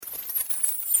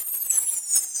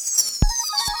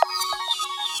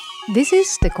This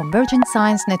is the Convergent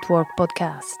Science Network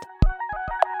podcast.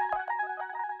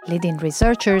 Leading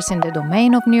researchers in the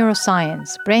domain of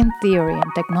neuroscience, brain theory,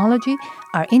 and technology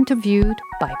are interviewed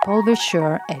by Paul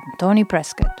Verschure and Tony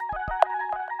Prescott.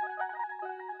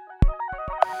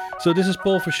 So this is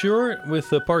Paul Verschure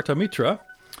with Partha Mitra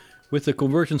with the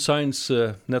Convergent Science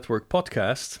Network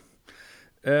podcast.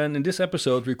 And in this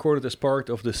episode, recorded as part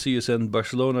of the CSN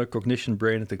Barcelona Cognition,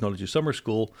 Brain and Technology Summer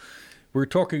School, we're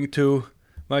talking to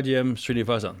Madhyam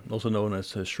Srinivasan, also known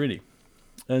as Srini.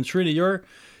 And Srini,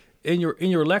 in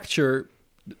your lecture,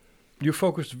 you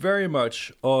focused very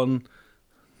much on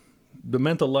the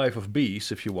mental life of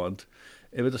bees, if you want,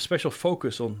 and with a special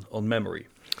focus on memory.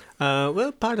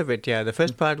 Well, part of it, yeah. The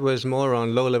first part was more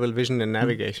on low-level vision and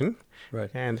navigation. Right.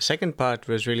 And the second part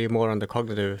was really more on the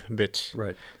cognitive bits.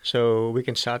 Right. So we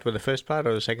can start with the first part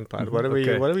or the second part, whatever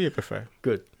you prefer.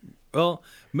 Good. Well,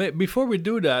 before we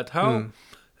do that,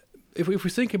 if we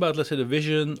think about, let's say, the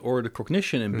vision or the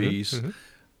cognition in bees,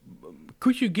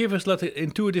 could you give us like an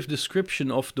intuitive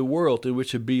description of the world in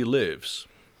which a bee lives?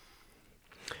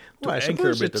 Well, I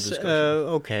suppose it's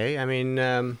okay. I mean,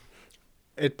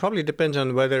 it probably depends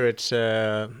on whether it's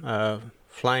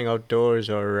flying outdoors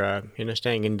or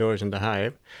staying indoors in the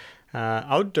hive.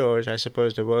 Outdoors, I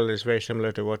suppose the world is very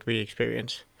similar to what we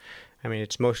experience. I mean,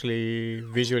 it's mostly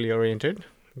visually oriented,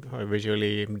 or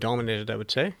visually dominated, I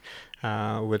would say,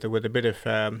 with a bit of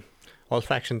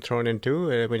olfaction thrown into.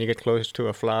 When you get close to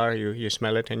a flower, you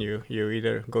smell it and you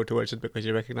either go towards it because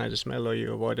you recognize the smell, or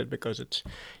you avoid it because it's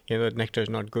the nectar is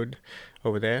not good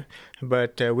over there.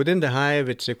 But within the hive,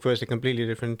 it's of course a completely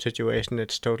different situation.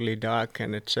 It's totally dark,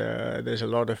 and it's there's a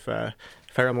lot of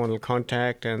pheromonal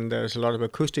contact, and there's a lot of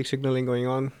acoustic signaling going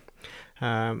on,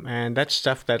 and that's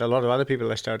stuff that a lot of other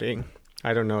people are studying.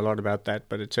 I don't know a lot about that,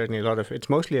 but it's certainly it's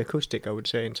mostly acoustic, I would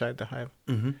say, inside the hive.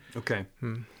 Mm-hmm. Okay.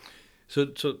 So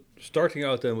starting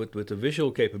out then with the visual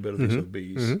capabilities of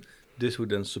bees, this would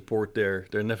then support their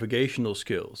navigational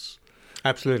skills.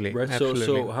 Absolutely. Right. Absolutely.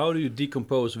 So how do you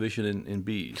decompose vision in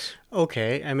bees?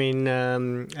 Okay. I mean,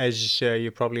 as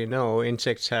you probably know,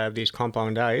 insects have these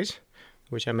compound eyes,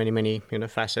 which are many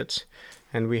facets,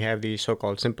 and we have these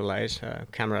so-called simple eyes,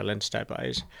 camera lens type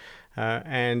eyes.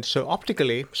 And so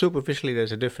optically, superficially,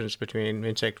 there's a difference between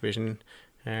insect vision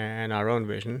and our own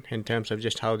vision in terms of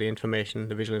just how the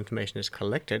visual information is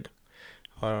collected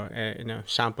or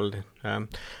sampled.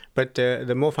 But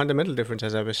the more fundamental difference,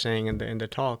 as I was saying in the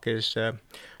talk, is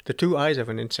the two eyes of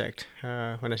an insect.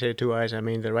 When I say two eyes, I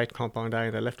mean the right compound eye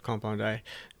and the left compound eye.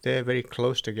 They're very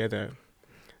close together.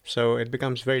 So it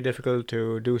becomes very difficult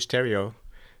to do stereo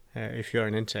if you're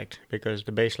an insect, because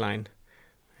the baseline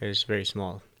is very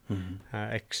small.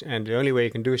 And the only way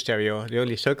you can do stereo, the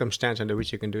only circumstance under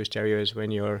which you can do stereo is when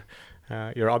your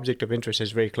object of interest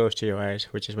is very close to your eyes,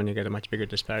 which is when you get a much bigger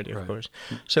disparity, of course.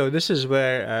 So this is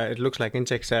where it looks like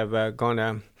insects have gone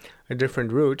a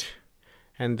different route,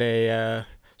 and they...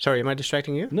 sorry, am I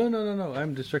distracting you? No.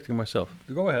 I'm distracting myself.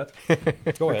 Go ahead.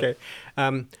 Go ahead.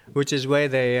 Okay. Which is where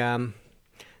they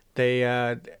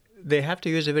have to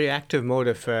use a very active mode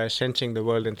of sensing the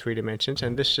world in 3 dimensions,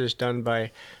 and this is done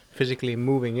by physically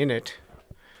moving in it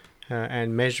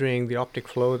and measuring the optic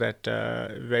flow that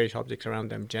various objects around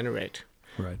them generate.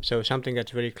 Right. So something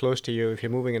that's very close to you, if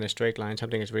you're moving in a straight line,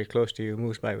 something that's very close to you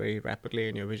moves by very rapidly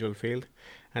in your visual field,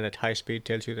 and at high speed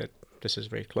tells you that this is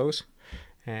very close.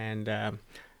 And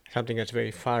something that's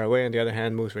very far away, on the other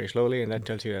hand, moves very slowly, and that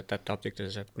tells you that that object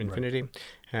is at infinity. Right.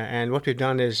 And what we've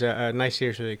done is a nice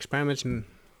series of experiments,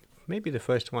 maybe the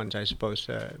first ones, I suppose,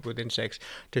 with insects,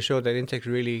 to show that insects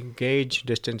really gauge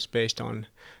distance based on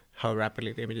how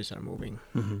rapidly the images are moving.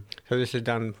 So this is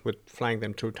done with flying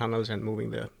them through tunnels and moving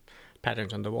the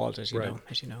patterns on the walls, as you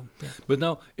know. Yeah. But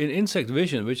now, in insect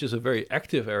vision, which is a very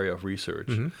active area of research,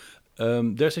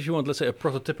 there's, if you want, let's say, a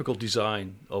prototypical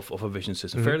design of a vision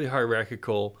system, fairly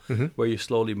hierarchical, where you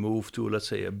slowly move to, let's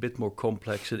say, a bit more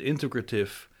complex and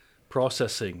integrative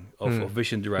processing of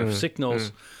vision-derived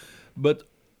signals. But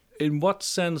in what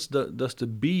sense does the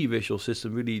bee visual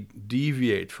system really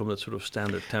deviate from that sort of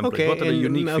standard template? Okay, what are the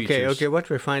unique features? Okay, what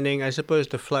we're finding, I suppose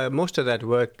the fly, most of that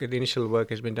work, the initial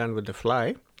work, has been done with the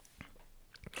fly.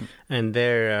 And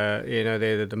there,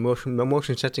 the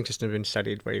motion sensing system has been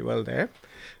studied very well there.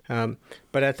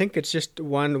 But I think it's just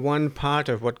one part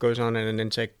of what goes on in an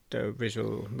insect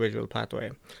visual pathway.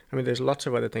 I mean, there's lots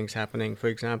of other things happening. For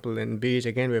example, in bees,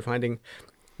 again, we're finding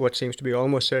what seems to be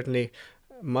almost certainly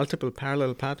multiple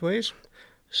parallel pathways.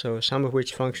 So some of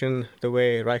which function the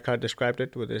way Reichardt described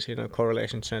it with this,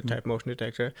 correlation type motion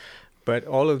detector. But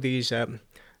all of these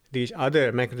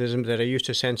other mechanisms that are used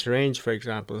to sense range, for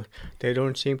example, they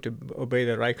don't seem to obey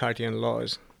the Reichartian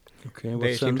laws. Okay, what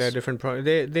They seem to have sense? different.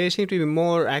 They seem to be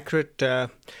more accurate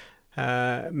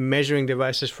measuring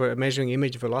devices for measuring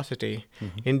image velocity,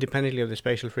 independently of the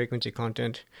spatial frequency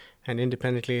content, and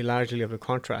independently largely of the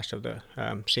contrast of the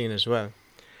scene as well.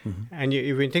 And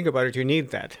if you think about it, you need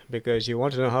that because you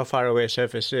want to know how far away a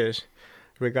surface is,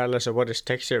 regardless of what its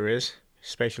texture is,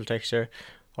 spatial texture,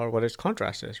 or what its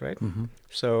contrast is, right?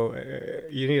 So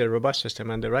you need a robust system,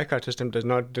 and the Reichardt system does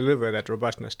not deliver that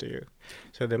robustness to you.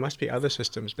 So there must be other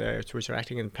systems there which are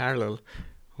acting in parallel,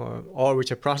 or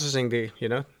which are processing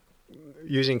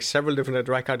using several different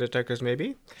Reichardt detectors,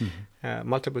 maybe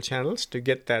multiple channels to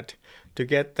get that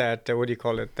what do you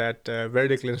call it? That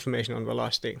vertical information on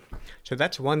velocity. So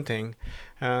that's one thing.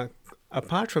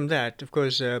 Apart from that, of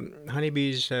course,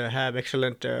 honeybees have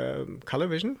excellent color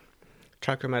vision.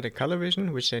 Trichromatic color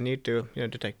vision, which they need to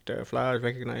detect flowers,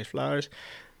 recognize flowers.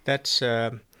 That's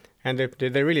and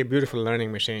they're really a beautiful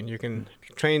learning machine. You can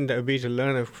train the bee to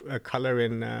learn a color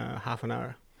in half an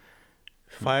hour.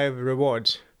 5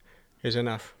 rewards is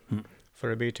enough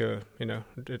for a bee to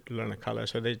learn a color.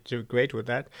 So they do great with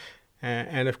that.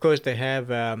 And of course they have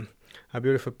a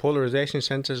beautiful polarization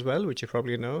sense as well, which you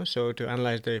probably know. So to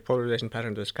analyze the polarization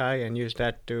pattern of the sky and use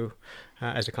that to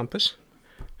as a compass.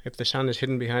 If the sun is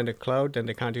hidden behind a cloud, then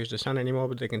they can't use the sun anymore,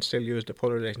 but they can still use the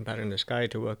polarization pattern in the sky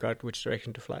to work out which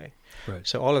direction to fly. Right.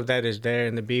 So all of that is there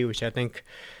in the bee, which I think,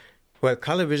 well,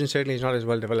 color vision certainly is not as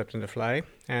well developed in the fly.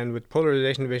 And with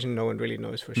polarization vision, no one really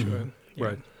knows for sure. Yeah.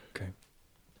 Right. Okay.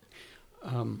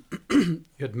 You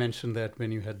had mentioned that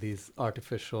when you had these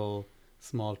artificial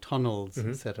small tunnels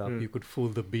set up, you could fool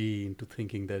the bee into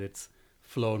thinking that it's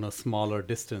flown a smaller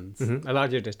distance. A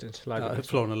larger distance.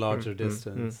 Flown a larger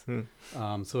distance.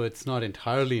 So it's not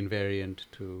entirely invariant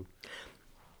to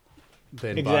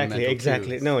the environmental Exactly.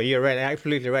 cues. No, you're right.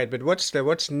 Absolutely right. But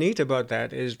what's neat about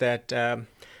that is that,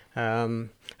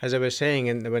 as I was saying,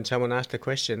 and when someone asked the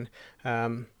question,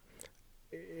 so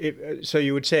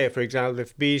you would say, for example,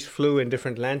 if bees flew in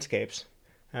different landscapes,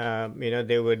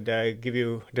 they would give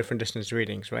you different distance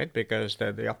readings, right? Because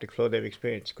the optic flow they've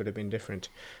experienced could have been different.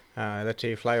 Let's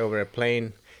say you fly over a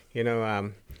plane,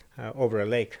 over a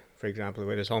lake, for example,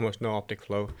 where there's almost no optic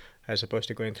flow, as opposed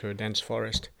to going through a dense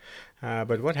forest.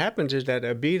 But what happens is that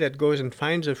a bee that goes and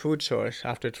finds a food source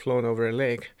after it's flown over a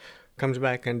lake comes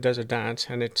back and does a dance,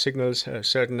 and it signals a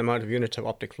certain amount of units of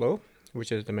optic flow,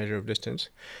 which is the measure of distance.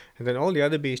 And then all the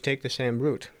other bees take the same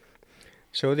route.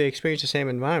 So they experience the same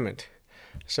environment.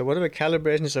 So whatever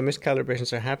calibrations or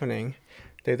miscalibrations are happening,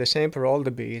 they're the same for all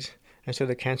the bees, and so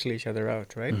they cancel each other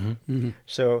out, right?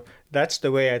 So that's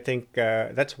the way I think,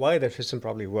 that's why the system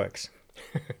probably works.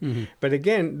 But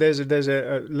again, there's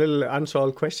a little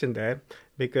unsolved question there,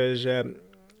 because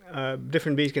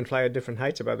different bees can fly at different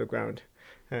heights above the ground.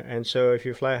 And so if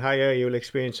you fly higher, you'll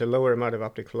experience a lower amount of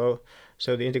optic flow,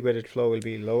 so the integrated flow will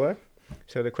be lower.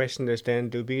 So the question is then,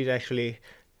 do bees actually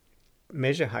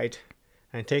measure height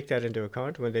and take that into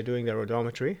account when they're doing their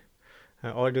odometry,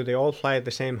 or do they all fly at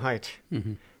the same height?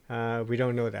 We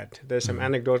don't know that. There's some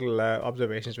anecdotal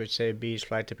observations which say bees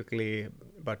fly typically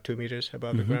about 2 meters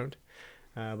above the ground,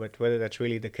 but whether that's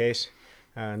really the case,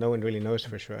 no one really knows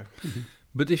for sure.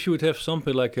 But if you would have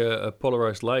something like a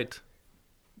polarized light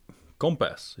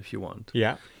compass, if you want,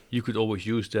 you could always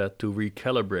use that to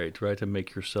recalibrate, right, and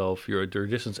make yourself your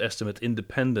distance estimate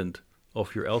independent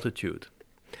of your altitude.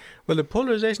 Well, the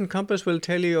polarization compass will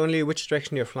tell you only which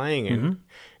direction you're flying in.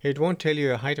 It won't tell you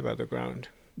your height above the ground.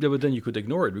 Yeah, but then you could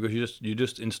ignore it because you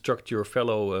just instruct your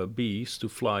fellow bees to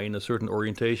fly in a certain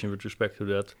orientation with respect to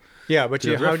that. Yeah, but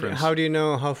reference. how do you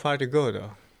know how far to go,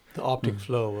 though? The optic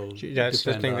flow will That's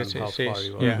the depend thing on that how it far says.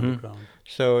 you are on the ground.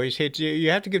 So you see, you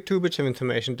have to give 2 bits of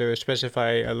information to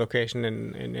specify a location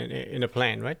in a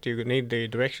plane, right? You need the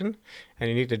direction and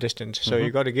you need the distance. So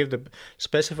you got to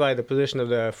specify the position of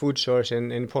the food source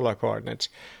in polar coordinates.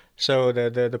 So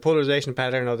the polarization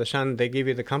pattern of the sun, they give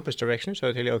you the compass direction, so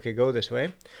they tell you, okay, go this way.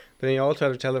 But then you also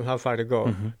have to tell them how far to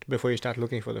go before you start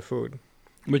looking for the food.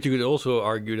 But you could also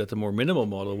argue that the more minimal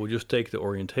model will just take the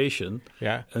orientation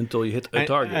until you hit a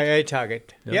target. A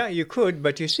target. Yeah, you could,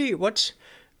 but you see, what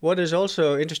is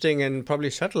also interesting and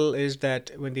probably subtle is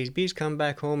that when these bees come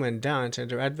back home and dance and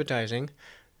they're advertising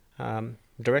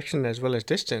direction as well as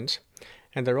distance,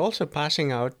 and they're also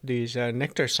passing out these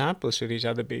nectar samples to these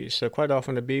other bees. So quite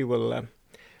often a bee will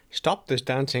stop this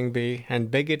dancing bee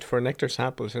and beg it for nectar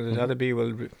samples, and this other bee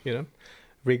will,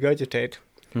 regurgitate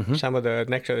some of the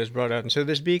nectar that's brought out. And so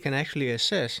this bee can actually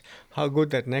assess how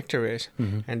good that nectar is,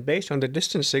 and based on the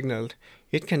distance signaled,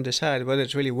 it can decide whether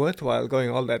it's really worthwhile going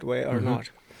all that way or not.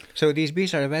 So these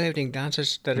bees are evaluating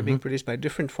dances that are being produced by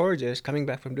different foragers coming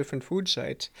back from different food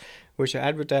sites, which are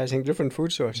advertising different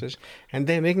food sources, and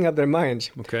they're making up their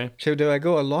minds. Okay. So do I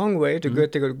go a long way to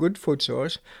get to a good food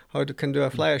source, or do I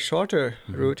fly a shorter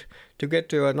route to get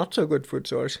to a not so good food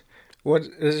source? What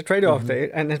is a trade-off there?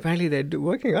 And apparently they're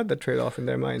working out the trade-off in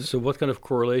their minds. So what kind of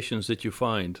correlations did you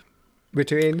find?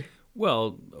 Between?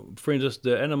 Well, for instance,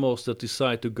 the animals that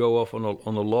decide to go off on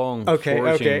a long foraging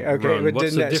Okay. run. But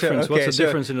What's the difference? What's the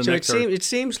difference in the nectar? It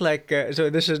seems like, so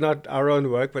this is not our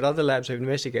own work, but other labs have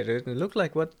investigated it, and it looked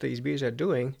like what these bees are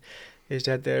doing is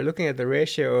that they're looking at the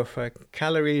ratio of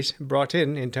calories brought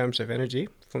in terms of energy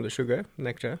from the sugar,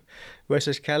 nectar,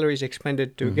 versus calories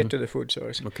expended to get to the food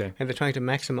source. Okay. And they're trying to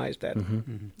maximize that.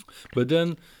 But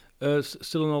then,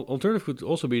 still an alternative could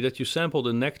also be that you sample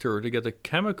the nectar to get a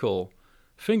chemical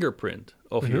fingerprint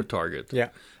of your target. Yeah.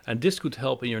 And this could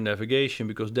help in your navigation,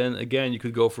 because then again you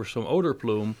could go for some odor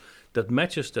plume that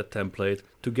matches that template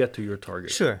to get to your target.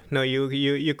 Sure. No,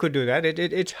 you could do that.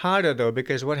 It's harder though,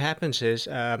 because what happens is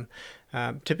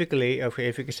typically if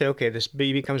you say, okay, this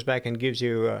bee comes back and gives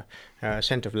you a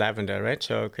scent of lavender, right?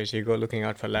 So because you go looking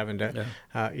out for lavender,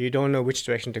 you don't know which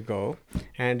direction to go.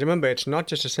 And remember, it's not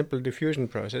just a simple diffusion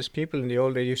process. People in the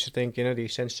old days used to think,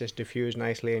 these scents just diffuse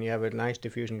nicely and you have a nice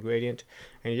diffusion gradient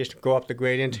and you just go up the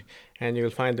gradient and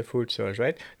you'll find the food source,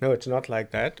 right? No, it's not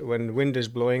like that. When wind is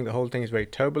blowing, the whole thing is very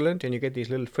turbulent and you get these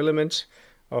little filaments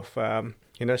of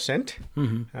scent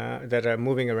that are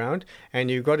moving around, and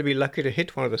you've got to be lucky to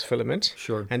hit one of those filaments.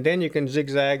 Sure. And then you can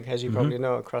zigzag, as you probably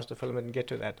know, across the filament and get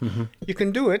to that. You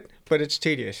can do it, but it's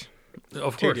tedious.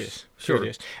 Of course. Sure.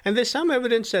 Tedious. And there's some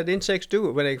evidence that insects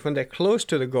do, when they're close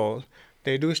to the goal,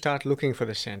 they do start looking for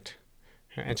the scent.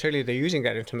 And certainly they're using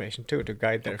that information too to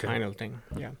guide their final thing.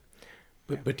 Yeah.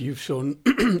 But you've shown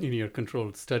in your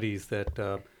controlled studies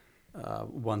that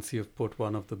once you've put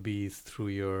one of the bees through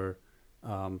your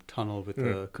tunnel with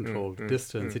a controlled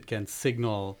distance, it can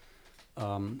signal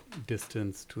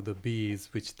distance to the bees,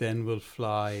 which then will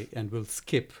fly and will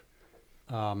skip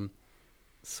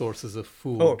sources of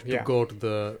food to go to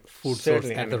the food source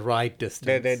at the right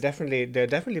distance. They're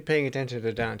definitely paying attention to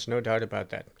the dance, no doubt about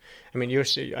that.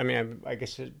 I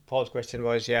guess Paul's question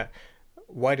was,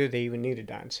 why do they even need a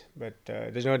dance? But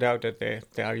there's no doubt that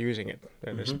they are using it.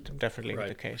 That's definitely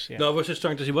the case. Yeah. No, I was just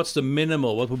trying to see what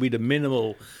would be the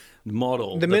minimal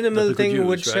model. The minimal thing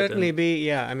would certainly be,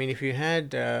 if you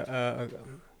had,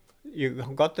 you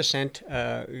got the scent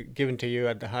given to you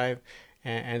at the hive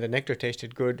and the nectar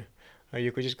tasted good,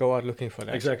 you could just go out looking for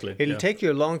that. Exactly. It'll take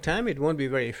you a long time. It won't be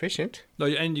very efficient. No,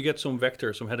 and you get some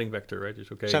heading vector, right? It's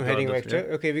okay. Some heading vector.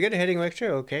 Yeah. Okay, if you get a heading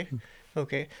vector, okay.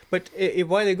 Okay, but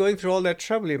while you're going through all that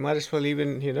trouble, you might as well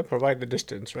even provide the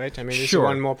distance, right? This is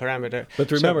one more parameter.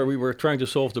 But remember, we were trying to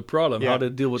solve the problem, how to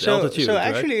deal with altitude. So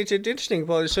actually, it's interesting,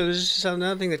 Paul. So this is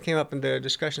another thing that came up in the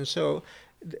discussion. So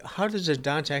how does this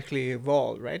dance actually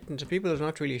evolve, right? And so people are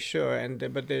not really sure,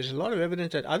 but there's a lot of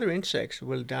evidence that other insects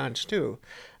will dance too,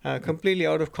 completely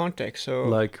out of context. So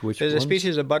like which there's ones? A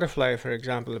species of butterfly, for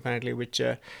example, apparently, which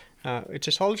it's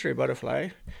a solitary butterfly.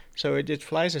 So it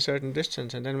flies a certain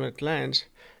distance, and then when it lands,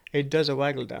 it does a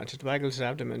waggle dance. It waggles its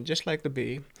abdomen, just like the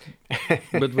bee.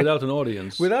 But without an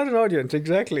audience. Without an audience,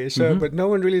 exactly. So, but no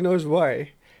one really knows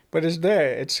why. But it's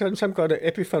there. It's some kind of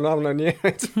epiphenomenon.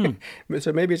 Yeah.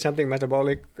 So maybe it's something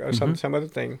metabolic or some other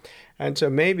thing. And so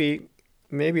maybe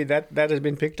that has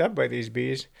been picked up by these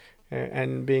bees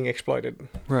and being exploited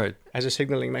as a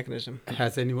signaling mechanism.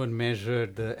 Has anyone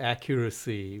measured the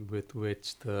accuracy with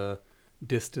which the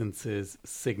distance is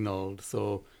signaled?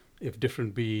 So if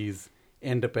different bees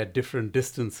end up at different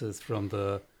distances from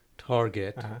the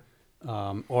target,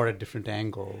 or at different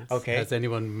angles. Okay. Has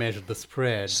anyone measured the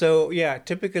spread? So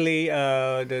typically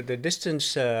the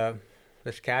distance, the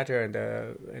scatter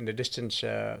and the distance,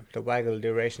 the waggle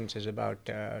durations is about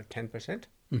 10%,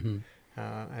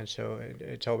 and so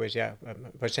it's always a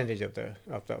percentage of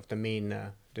the mean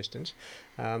distance.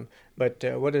 But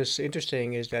what is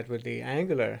interesting is that with the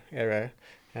angular error,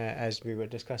 as we were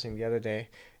discussing the other day,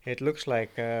 it looks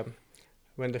like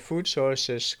when the food source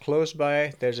is close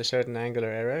by, there's a certain angular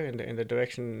error in the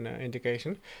direction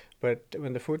indication. But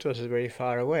when the food source is very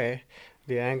far away,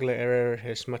 the angular error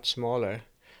is much smaller.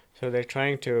 So they're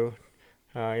trying to,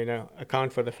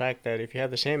 account for the fact that if you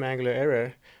have the same angular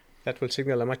error, that will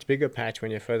signal a much bigger patch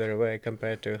when you're further away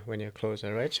compared to when you're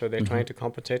closer, right? So they're trying to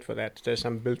compensate for that. There's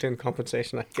some built-in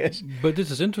compensation, I guess. But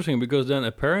this is interesting because then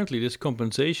apparently this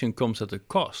compensation comes at a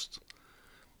cost.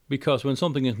 Because when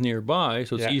something is nearby,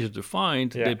 so it's easier to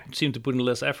find, they seem to put in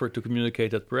less effort to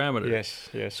communicate that parameter.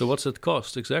 Yes. So what's that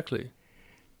cost exactly?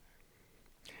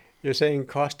 You're saying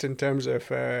cost in terms of...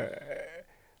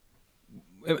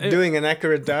 doing an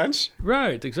accurate dance.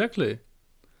 Right, exactly.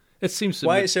 It seems to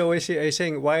Why? be... So is he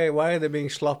saying why are they being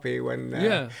sloppy when?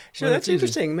 So well, that's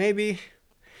interesting. Maybe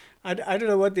I don't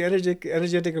know what the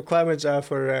energetic requirements are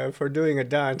for doing a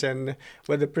dance, and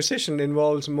whether precision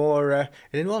involves more.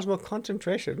 It involves more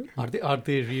concentration. Are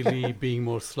they really being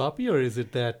more sloppy, or is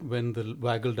it that when the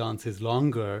waggle dance is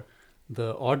longer,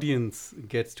 the audience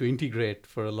gets to integrate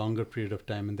for a longer period of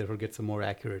time and therefore gets a more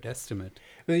accurate estimate?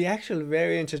 Well, the actual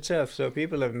variance itself. So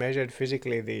people have measured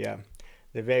physically the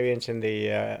variance in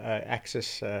the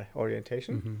axis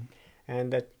orientation,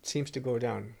 and that seems to go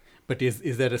down. But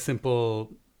is that a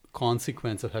simple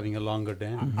consequence of having a longer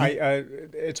dance?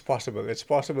 It's possible. It's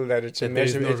possible that it's a That there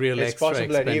is measurement. no real It's extra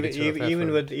possible that expenditure of even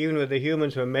effort. with the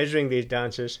humans who are measuring these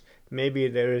dances, maybe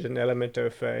there is an element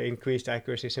of increased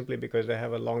accuracy simply because they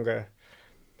have a longer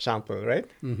sample. Right?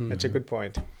 That's a good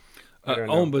point. I don't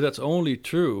know. But that's only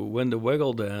true when the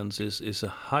waggle dance is a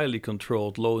highly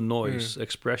controlled, low noise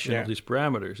expression of these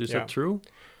parameters. Is that true?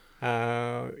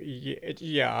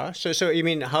 Yeah. So you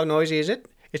mean how noisy is it?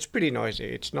 It's pretty noisy.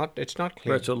 It's not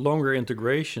clean. Right. So longer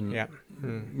integration. Yeah.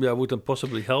 Would then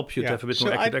possibly help you to have a bit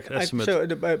more accurate estimate.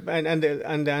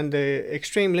 And the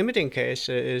extreme limiting case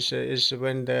is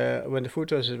when the food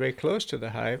source is very close to the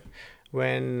hive.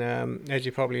 When, as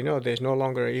you probably know, there's no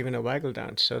longer even a waggle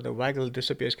dance. So the waggle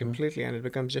disappears completely and it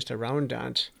becomes just a round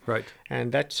dance. Right.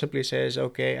 And that simply says,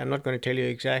 okay, I'm not going to tell you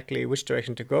exactly which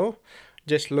direction to go.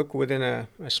 Just look within a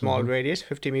small radius,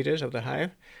 50 meters of the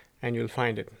hive, and you'll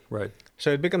find it. Right.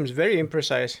 So it becomes very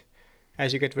imprecise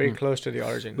as you get very close to the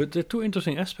origin. But the two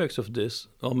interesting aspects of this,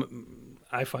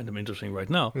 I find them interesting right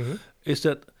now, is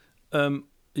that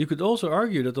you could also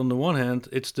argue that on the one hand,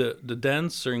 it's the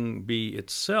dancing bee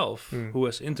itself who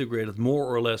has integrated more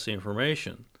or less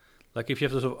information. Like if you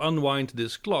have to sort of unwind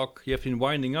this clock, you have been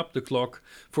winding up the clock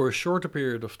for a shorter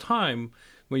period of time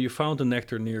when you found the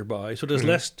nectar nearby. So there's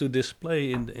less to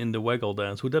display in the waggle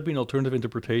dance. Would that be an alternative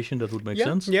interpretation that would make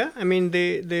sense? Yeah, I mean,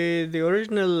 the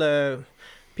original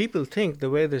people think the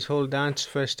way this whole dance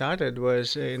first started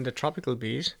was in the tropical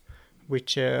bees,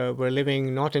 which were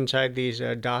living not inside these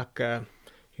dark,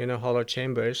 hollow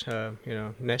chambers,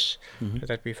 nests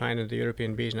that we find in the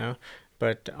European bees now,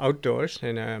 but outdoors.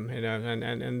 And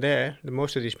there,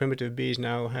 most of these primitive bees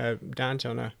now have dance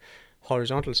on a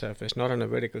horizontal surface, not on a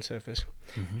vertical surface.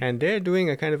 And they're doing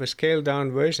a kind of a scaled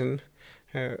down version.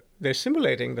 They're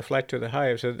simulating the flight to the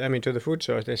hive, to the food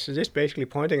source. They're just basically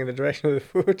pointing in the direction of the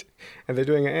food, and they're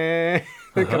doing they're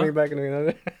coming back and doing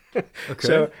another. Okay.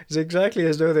 So it's exactly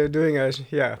as though they're doing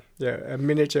a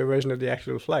miniature version of the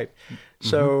actual flight.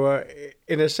 So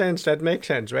in a sense, that makes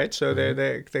sense, right? So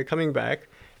they're coming back,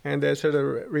 and they're sort of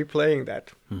replaying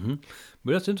that.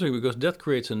 But that's interesting because that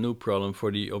creates a new problem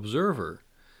for the observer.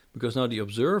 Because now the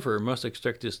observer must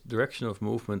extract this direction of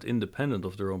movement independent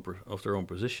of their own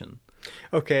position.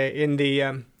 Okay, in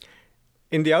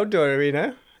the outdoor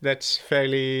arena, that's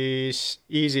fairly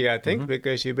easy, I think,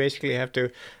 because you basically have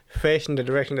to face in the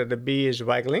direction that the bee is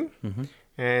waggling,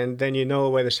 and then you know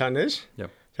where the sun is.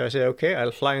 Yep. So I say, okay,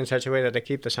 I'll fly in such a way that I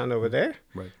keep the sun over there,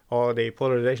 Right. or the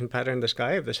polarization pattern in the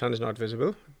sky if the sun is not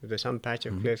visible, if there's some patch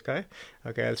of clear sky.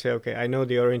 Okay, I'll say, okay, I know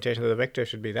the orientation of the vector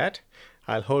should be that.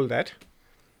 I'll hold that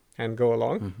and go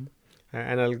along,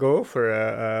 and I'll go for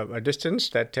a distance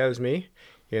that tells me,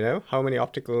 how many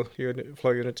optical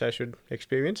flow units I should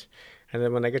experience, and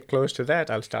then when I get close to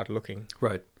that, I'll start looking.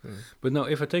 Right. But now,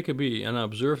 if I take a bee and I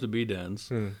observe the bee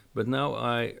dance, but now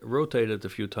I rotate it a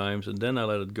few times and then I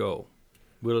let it go,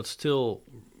 will it still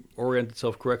orient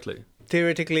itself correctly?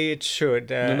 Theoretically, it should.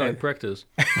 No, in practice.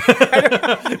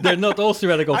 They're not all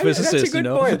theoretical physicists, That's a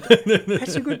good point.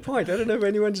 That's a good point. I don't know if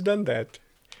anyone's done that.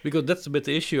 Because that's a bit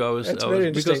the issue. Very because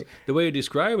interesting. the way you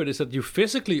describe it is that you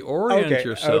physically orient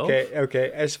yourself.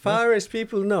 Okay. As far as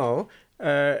people know,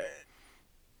 no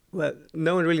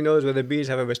one really knows whether bees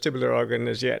have a vestibular organ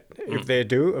as yet. If they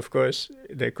do, of course,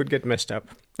 they could get messed up.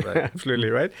 Right. Absolutely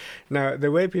right. Now,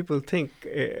 the way people think,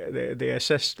 they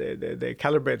assess, they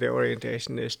calibrate their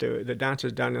orientation is the dance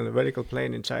is done on the vertical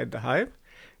plane inside the hive,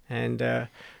 and the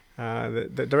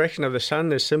direction of the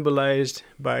sun is symbolized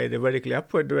by the vertically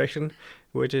upward direction,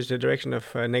 which is the direction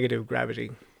of negative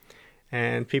gravity.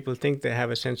 And people think they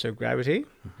have a sense of gravity,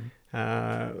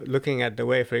 looking at the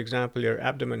way, for example, your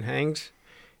abdomen hangs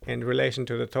in relation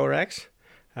to the thorax.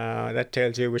 That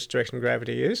tells you which direction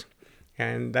gravity is,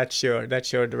 and that's your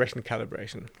direction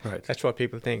calibration. Right. That's what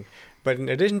people think. But in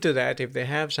addition to that, if they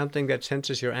have something that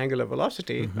senses your angular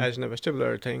velocity, as in a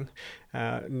vestibular thing,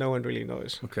 no one really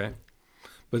knows. Okay.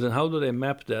 But then how do they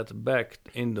map that back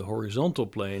in the horizontal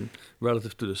plane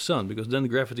relative to the sun? Because then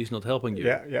gravity is not helping you.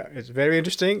 Yeah. It's very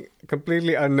interesting,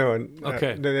 completely unknown.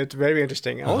 Okay. It's very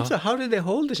interesting. Also, how do they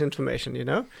hold this information, you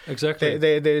know? Exactly.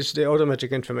 There's the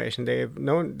automatic information. They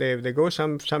go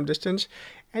some distance,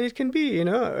 and it can be, you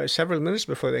know, several minutes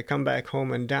before they come back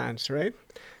home and dance, right?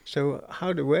 So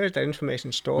where is that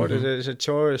information stored? Is it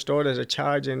stored as a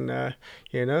charge in,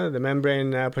 the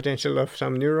membrane potential of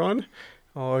some neuron?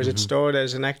 Or is it stored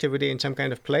as an activity in some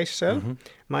kind of place cell?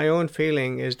 My own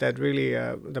feeling is that really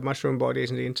the mushroom bodies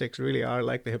and the insects really are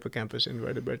like the hippocampus in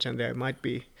vertebrates, and there might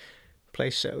be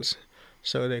place cells.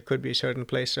 So there could be certain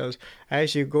place cells.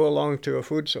 As you go along to a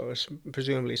food source,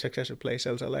 presumably successive place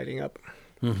cells are lighting up.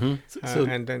 So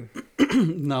and then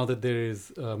now that there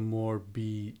is more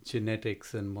bee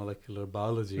genetics and molecular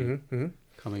biology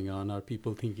coming on, are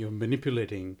people thinking of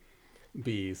manipulating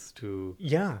bees to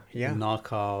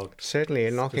knock out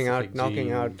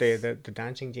knocking out genes? the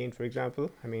dancing gene, for example?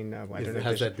 I mean, I don't know.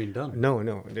 Has that been done?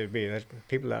 No.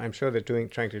 People I'm sure they're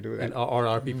trying to do that. And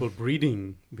are people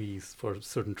breeding bees for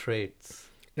certain traits?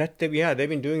 They've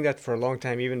been doing that for a long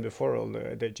time, even before all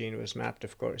the gene was mapped,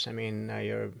 of course. I mean,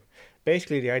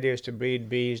 basically the idea is to breed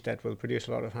bees that will produce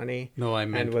a lot of honey. No, I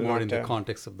meant more in the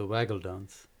context of the waggle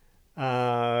dance.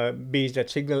 Bees that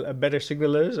signal better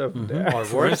signalers of or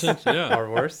worse, or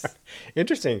worse.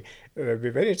 Interesting. It would be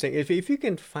very interesting if you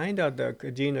can find out the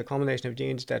gene, a combination of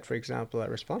genes that, for example, are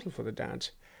responsible for the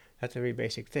dance. That's a very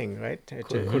basic thing, right?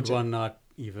 Could one not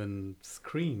even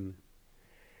screen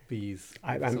bees?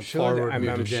 I'm sure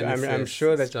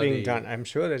that's being done. I'm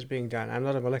sure that's being done. I'm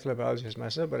not a molecular biologist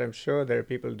myself, but I'm sure there are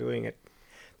people doing it.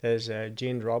 There's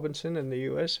Gene Robinson in the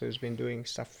U.S. who's been doing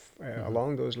stuff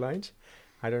along those lines.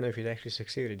 I don't know if he's actually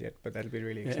succeeded yet, but that'll be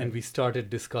really exciting. And we started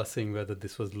discussing whether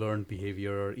this was learned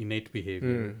behavior or innate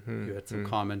behavior. You had some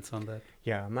comments on that?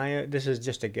 Yeah, this is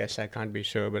just a guess. I can't be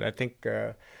sure, but I think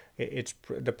it's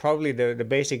probably the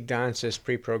basic dance is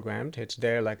pre-programmed. It's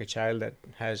there like a child that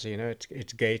has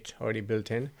its gait already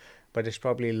built in, but it's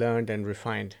probably learned and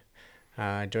refined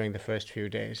during the first few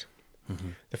days.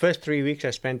 The first 3 weeks I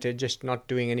spent just not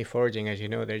doing any foraging. As you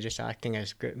know, they're just acting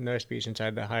as nurse bees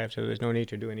inside the hive, so there's no need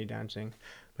to do any dancing.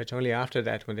 But it's only after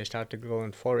that, when they start to go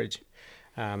and forage,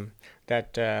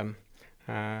 that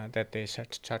they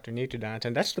start to need to dance.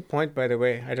 And that's the point, by the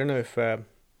way. I don't know if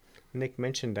Nick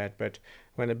mentioned that, but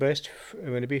when a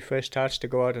bee first starts to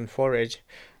go out and forage,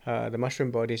 the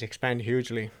mushroom bodies expand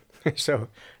hugely. So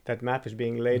that map is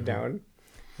being laid down.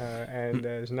 And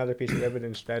there's another piece of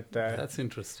evidence that that's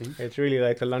interesting. It's really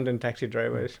like the London taxi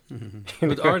drivers.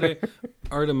 But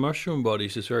are the mushroom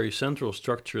bodies, this very central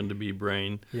structure in the bee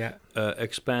brain,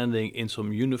 expanding in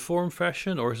some uniform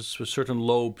fashion, or is it certain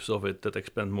lobes of it that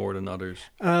expand more than others?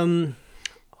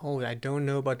 I don't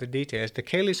know about the details. The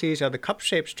calyces are the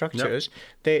cup-shaped structures.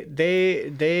 Yep.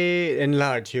 They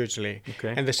enlarge hugely.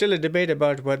 Okay. And there's still a debate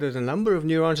about whether the number of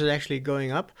neurons is actually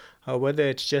going up or whether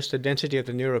it's just the density of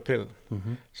the neuropil.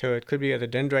 So it could be that the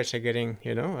dendrites are getting,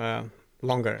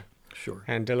 longer. Sure.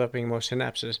 And developing more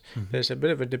synapses. There's a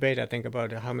bit of a debate, I think,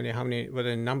 about whether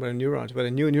the number of neurons, whether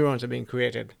new neurons are being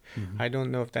created. I don't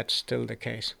know if that's still the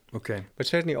case. Okay. But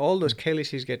certainly all those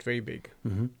calyces get very big.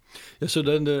 Yeah, so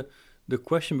then the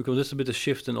question becomes, it's a bit of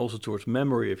shift and also towards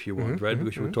memory, if you want, right?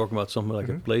 Because you were talking about something like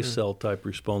a place cell type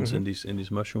response in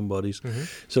these mushroom bodies.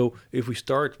 So if we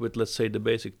start with, let's say, the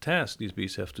basic task these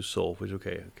bees have to solve, which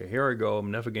okay, here I go, I'm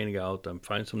navigating out, I'm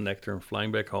finding some nectar, I'm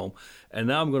flying back home, and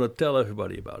now I'm going to tell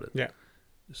everybody about it. Yeah.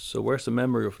 So where's the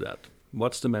memory of that?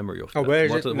 What's the memory of that? Where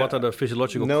is what are the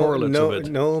physiological correlates of it?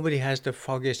 Nobody has the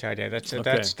foggiest idea. That's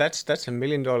 $1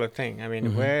 million thing. I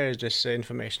mean, where is this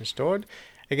information stored?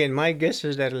 Again, my guess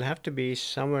is that it'll have to be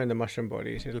somewhere in the mushroom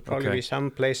bodies. It'll probably be some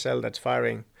place cell that's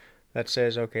firing that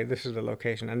says, okay, this is the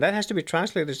location. And that has to be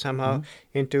translated somehow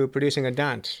into producing a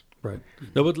dance. Right.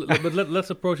 No, but let's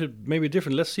approach it maybe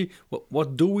different. Let's see,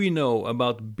 what do we know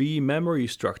about bee memory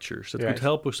structures that could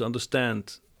help us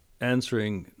understand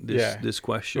answering this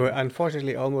question? Well,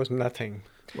 unfortunately, almost nothing.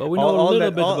 Well, we know a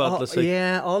little bit about, let's say...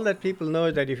 Yeah, all that people know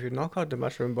is that if you knock out the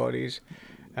mushroom bodies,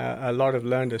 a lot of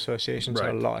learned associations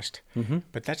are lost.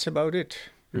 But that's about it,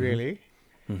 really.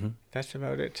 That's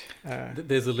about it.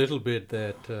 There's a little bit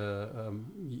that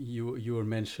you were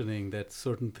mentioning that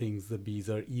certain things the bees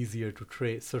are easier to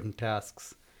train, certain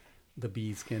tasks the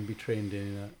bees can be trained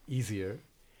in easier,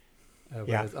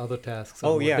 whereas other tasks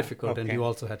are more difficult. And you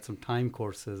also had some time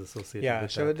courses associated with that. Yeah,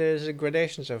 so there's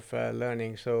gradations of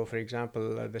learning. So, for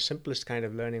example, the simplest kind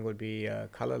of learning would be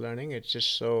color learning. It's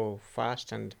just so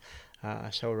fast and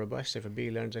so robust. If a bee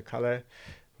learns a color,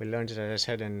 we learned it, as I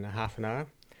said, in half an hour,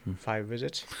 5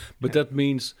 visits. But that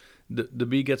means the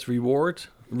bee gets reward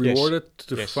rewarded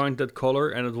to Yes. find that color,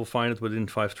 and it will find it within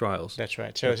 5 trials. That's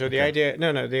right. So the Okay. idea,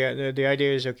 the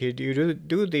idea is, okay, you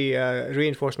do the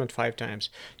reinforcement 5 times.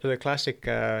 So the classic,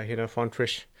 von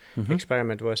Frisch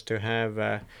experiment was to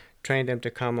have train them to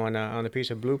come on a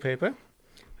piece of blue paper,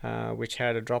 which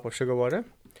had a drop of sugar water,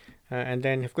 and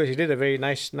then of course he did a very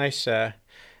nice.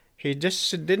 He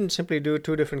just didn't simply do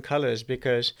 2 different colors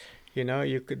because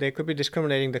they could be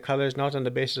discriminating the colors not on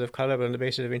the basis of color but on the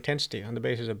basis of intensity, on the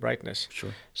basis of brightness.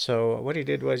 Sure. So what he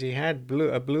did was he had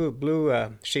a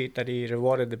blue sheet that he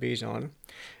rewarded the bees on,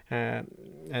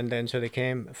 and then so they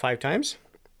came 5 times,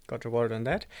 got rewarded on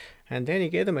that, and then he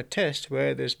gave them a test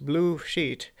where this blue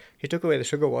sheet, he took away the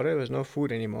sugar water, there was no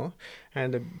food anymore,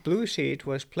 and the blue sheet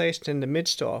was placed in the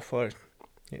midst of, or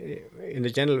in the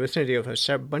general vicinity of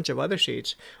a bunch of other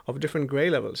sheets of different gray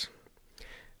levels.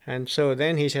 And so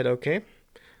then he said, okay,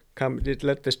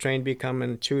 let this trained bee come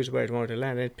and choose where it wanted to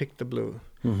land, and it picked the blue.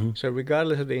 So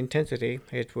regardless of the intensity,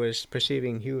 it was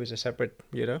perceiving hue as a separate,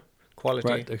 quality.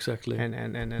 Right, exactly.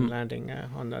 And landing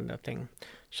on that thing.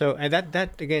 So and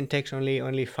that again takes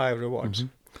only 5 rewards.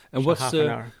 And So half an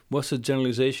hour. what's the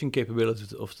generalization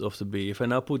capability of the bee? If I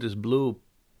now put this blue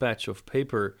patch of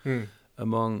paper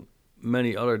among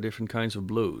many other different kinds of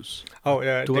blues. Oh,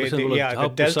 To what extent will it- how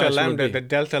the delta precise will it lambda. be? The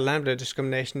delta lambda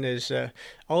discrimination is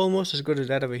almost as good as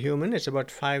that of a human. It's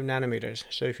about 5 nanometers.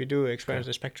 So if you do experience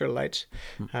the spectral lights,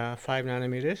 5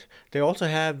 nanometers. They also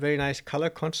have very nice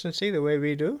color constancy, the way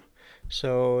we do.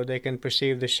 So they can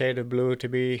perceive the shade of blue to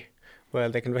be, well,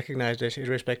 they can recognize this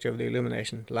irrespective of the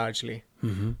illumination, largely.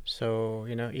 So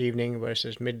evening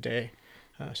versus midday.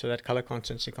 So that color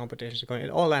constancy computation is going.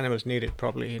 All animals need it,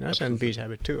 probably, and bees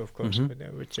have it too, of course, but,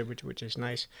 which is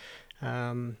nice.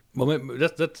 Well, maybe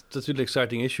that's really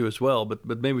exciting issue as well. But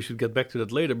maybe we should get back to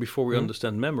that later before we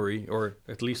understand memory, or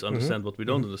at least understand what we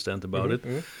don't understand about it.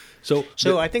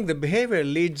 So I think the behavior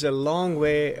leads a long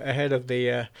way ahead of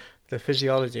the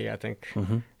physiology, I think,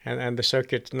 and the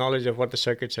circuit knowledge of what the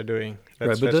circuits are doing.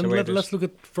 Right, but then let's look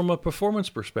at from a performance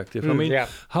perspective. I mean,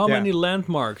 how many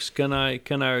landmarks can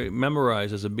I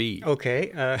memorize as a bee?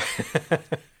 Okay,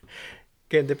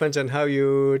 again, depends on how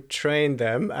you train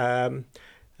them. I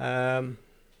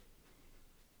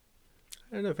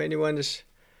don't know if anyone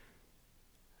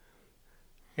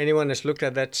has looked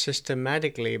at that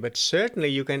systematically, but certainly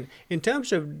you can, in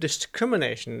terms of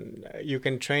discrimination, you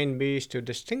can train bees to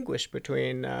distinguish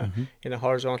between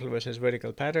horizontal versus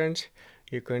vertical patterns.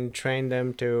 You can train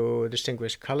them to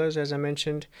distinguish colors, as I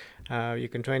mentioned. You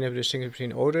can train them to distinguish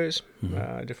between odors,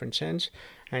 different scents,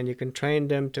 and you can train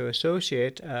them to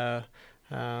associate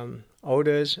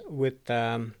odors with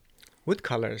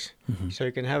colors. So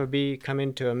you can have a bee come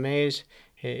into a maze,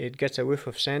 it gets a whiff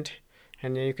of scent,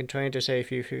 and then you can train to say,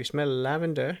 if you smell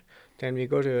lavender, then we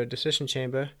go to a decision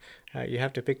chamber. You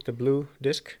have to pick the blue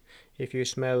disc. If you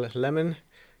smell lemon,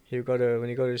 when you go to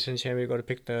the decision chamber, you got to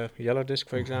pick the yellow disc,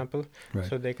 for example. Right.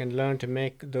 So they can learn to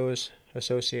make those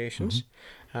associations.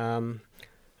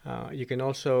 You can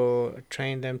also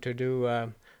train them to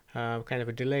do kind of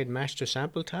a delayed master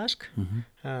sample task.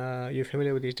 You're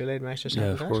familiar with these delayed master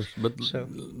sample tasks? Yeah, of course.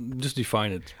 But just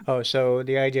define it. Oh, so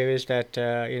the idea is that,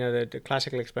 the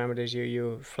classical experiment is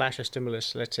you flash a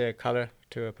stimulus, let's say a color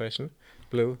to a person,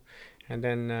 blue, and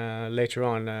then later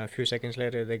on, a few seconds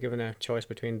later, they're given a choice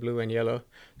between blue and yellow.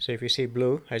 So if you see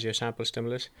blue as your sample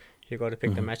stimulus, you got to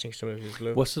pick the matching stimulus with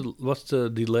blue. What's the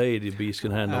delay the bees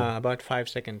can handle? About 5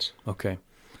 seconds. Okay.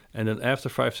 And then after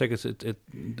 5 seconds,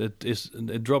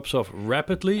 it drops off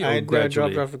rapidly or It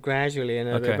gradually? dropped off gradually, and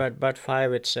about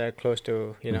 5, it's close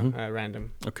to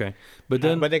random. Okay, but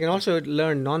then but they can also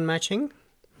learn non-matching.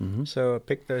 So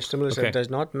pick the stimulus that does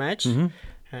not match,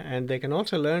 and they can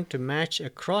also learn to match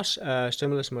across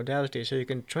stimulus modalities. So you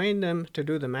can train them to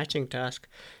do the matching task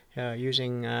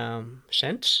using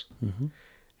scents,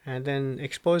 and then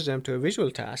expose them to a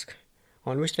visual task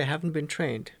on which they haven't been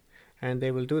trained, and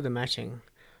they will do the matching.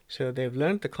 So they've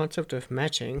learned the concept of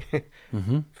matching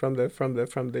from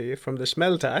the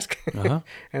smell task,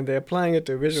 and they're applying it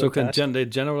to visual task. So they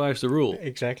generalize the rule?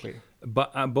 Exactly.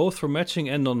 But both for matching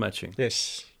and non-matching?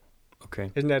 Yes.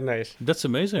 Okay. Isn't that nice? That's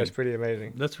amazing. That's pretty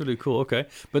amazing. That's really cool. Okay.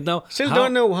 But now... Still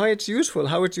don't know how it's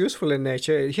useful in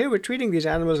nature. Here we're treating these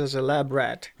animals as a lab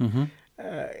rat.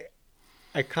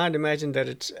 I can't imagine that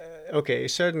it's... okay,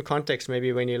 certain context,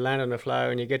 maybe when you land on a flower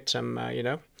and you get some,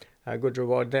 a good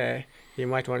reward there, you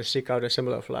might want to seek out a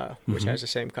similar flower which has the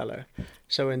same color.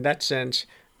 So in that sense,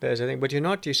 there's a thing. But you're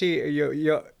not. You see,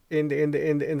 you're in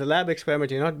the lab experiment.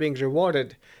 You're not being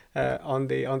rewarded on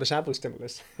the sample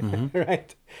stimulus,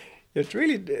 right? It's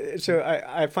really so.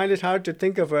 I find it hard to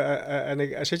think of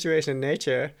a situation in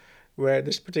nature where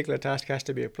this particular task has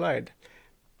to be applied.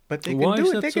 But they can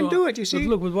do it. They can do it. You see.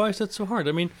 But why is that so hard?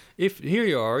 I mean, if here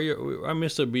you are, I'm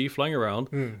Mr. Bee flying around.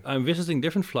 I'm visiting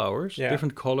different flowers,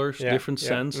 different colors, different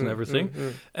scents, and everything.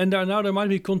 And there might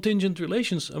be contingent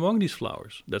relations among these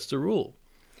flowers. That's the rule,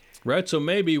 right? So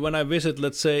maybe when I visit,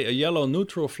 let's say, a yellow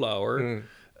neutral flower,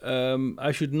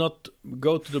 I should not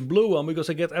go to the blue one because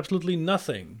I get absolutely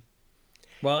nothing.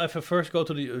 Well, if I first go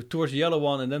towards the yellow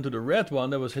one and then to the red one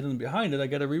that was hidden behind it, I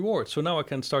get a reward. So now I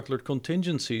can start to learn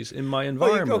contingencies in my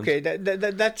environment.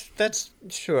 That's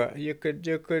sure. You could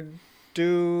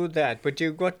do that, but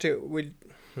you got to.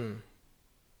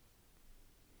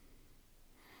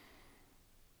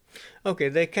 Okay,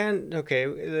 they can. Okay,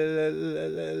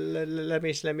 let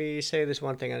me say this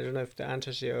one thing. I don't know if that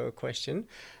answers your question.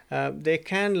 They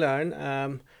can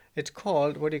learn. It's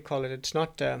called, what do you call it? It's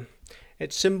not.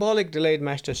 It's symbolic delayed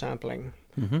master sampling.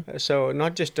 So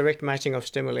not just direct matching of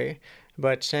stimuli,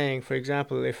 but saying, for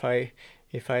example, if I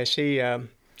see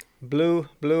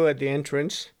blue at the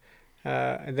entrance,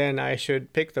 then I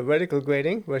should pick the vertical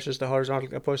grading versus the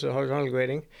horizontal, opposed to the horizontal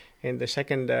grading in the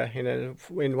second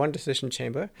in one decision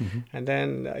chamber, and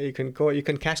then you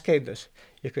can cascade this.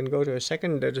 You can go to a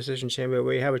second decision chamber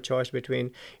where you have a choice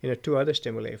between two other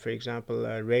stimuli, for example,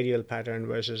 a radial pattern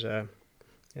versus a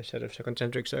set of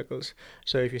concentric circles.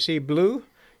 So if you see blue,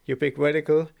 you pick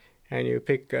vertical and you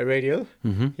pick radial.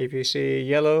 If you see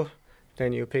yellow,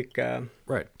 then you pick the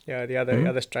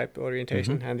other stripe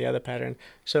orientation and the other pattern.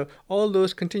 So all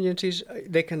those contingencies,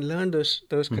 they can learn those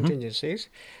contingencies.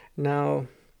 Now,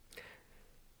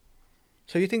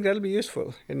 so you think that'll be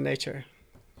useful in nature?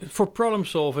 For problem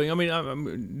solving, I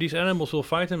mean, these animals will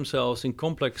find themselves in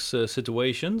complex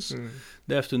situations.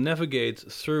 They have to navigate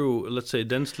through, let's say,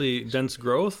 dense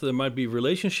growth. There might be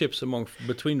relationships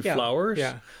between flowers.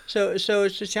 Yeah. So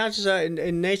chances are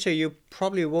in nature you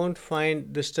probably won't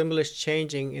find the stimulus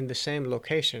changing in the same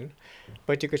location,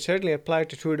 but you could certainly apply it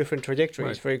to two different trajectories.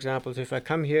 Right. For example, if I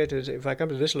come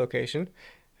to this location,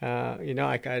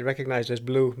 I recognize there's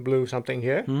blue something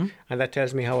here, and that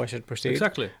tells me how I should proceed.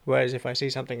 Exactly. Whereas if I see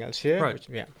something else here,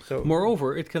 so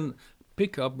moreover, it can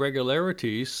pick up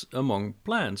regularities among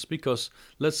plants because,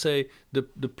 let's say,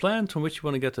 the plant from which you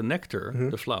want to get the nectar,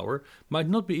 the flower, might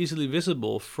not be easily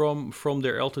visible from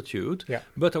their altitude. Yeah.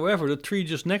 But however, the tree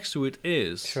just next to it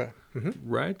is. Sure.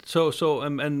 Right. So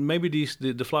and maybe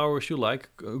the flowers you like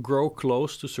grow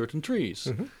close to certain trees.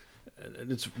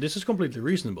 This is completely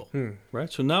reasonable,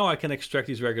 right? So now I can extract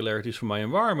these regularities from my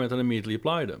environment and immediately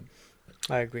apply them.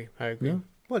 I agree. Yeah.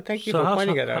 Well, thank you for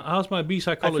pointing it out. How's my bee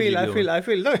psychology doing? I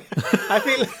feel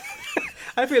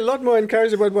a lot more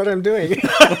encouraged about what I'm doing.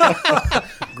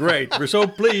 Great. We're so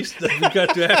pleased that we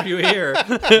got to have you here.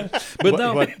 But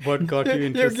what got you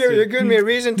interested? You're giving me a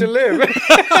reason to live.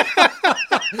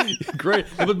 Great.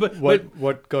 But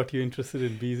what got you interested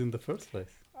in bees in the first place?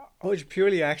 Oh, it's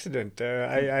purely accident.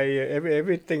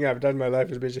 Everything I've done in my life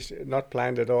has been just not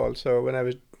planned at all. So when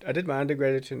I did my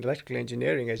undergraduate in electrical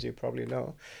engineering, as you probably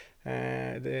know,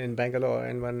 in Bangalore,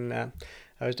 and when I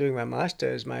was doing my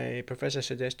master's, my professor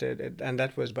suggested, and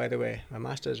that was, by the way, my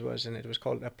master's was, and it was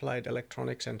called Applied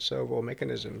Electronics and Servo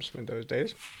Mechanisms in those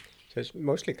days. So it's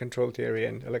mostly control theory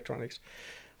and electronics.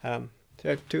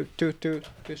 Too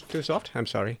soft? I'm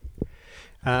sorry.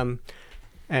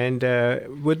 And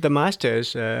with the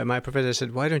masters, my professor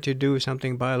said, why don't you do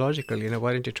something biological?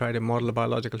 Why don't you try to model a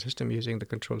biological system using the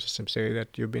control system theory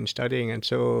that you've been studying? And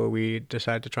so we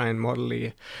decided to try and model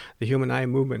the human eye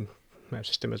movement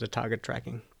system as a target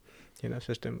tracking,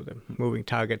 system with a moving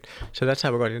target. So that's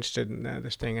how I got interested in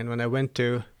this thing. And when I went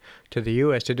to the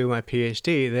US to do my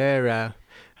PhD, there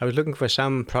I was looking for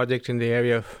some project in the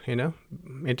area of,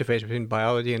 interface between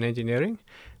biology and engineering.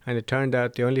 And it turned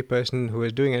out the only person who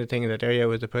was doing anything in that area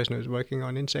was the person who was working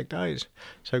on insect eyes.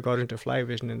 So I got into fly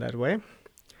vision in that way.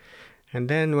 And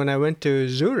then when I went to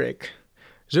Zurich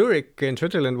in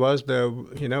Switzerland was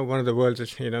one of the world's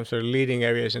sort of leading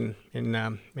areas in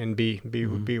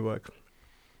bee work.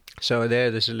 So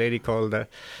there's a lady called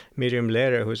Miriam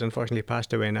Lehrer, who's unfortunately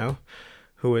passed away now,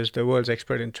 who is the world's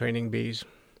expert in training bees.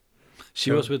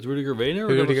 She was with Rudiger Weiner?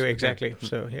 Rudiger, exactly.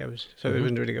 So it was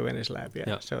in Rudiger Weiner's lab,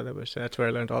 yeah. So that's where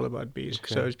I learned all about bees.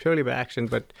 Okay. So it was purely by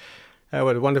accident, but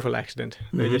what a wonderful accident.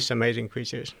 They're just amazing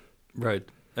creatures. Right.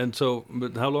 And so,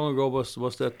 but how long ago was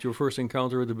that your first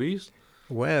encounter with the bees?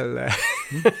 Well,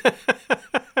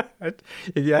 if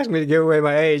you ask me to give away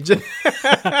my age. No,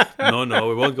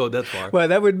 we won't go that far. Well,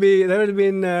 that would have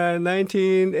been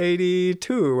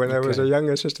 1982 when I was a young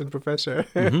assistant professor.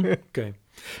 Okay.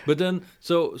 But then,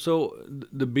 so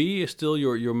the bee is still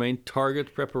your main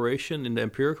target preparation in the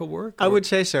empirical work? I would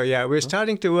say so. Yeah, we're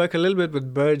starting to work a little bit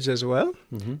with birds as well,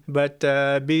 but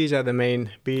bees are the main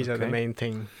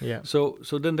thing. Yeah. So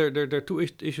then there are two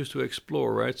issues to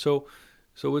explore, right? So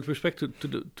with respect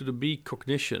to the bee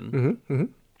cognition,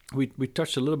 we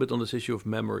touched a little bit on this issue of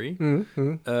memory,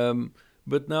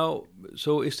 but now,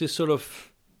 so is this sort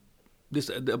of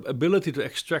the ability to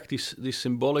extract these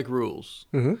symbolic rules?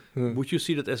 Would you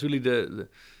see that as really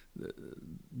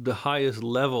the highest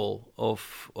level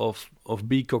of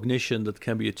bee cognition that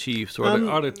can be achieved, or are there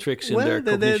other tricks in their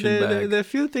cognition bag? There are a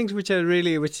few things which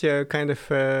are kind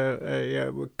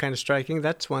of striking.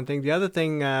 That's one thing. The other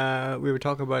thing we were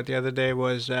talking about the other day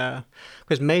was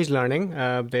because maze learning.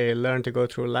 They learn to go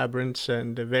through labyrinths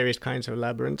and various kinds of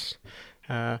labyrinths,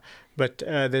 but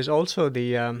there's also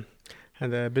the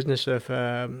business of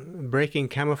breaking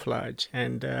camouflage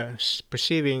and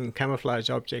perceiving camouflage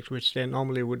objects which they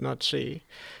normally would not see.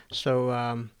 So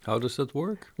how does that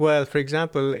work? Well, for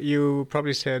example, you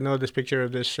probably know this picture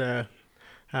of this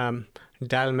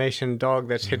Dalmatian dog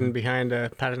that's hidden behind a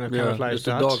pattern of camouflage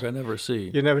dots. It's a dog I never see.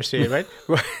 You never see it, right?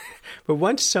 But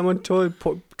once someone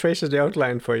traces the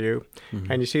outline for you,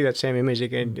 and you see that same image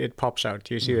again, it pops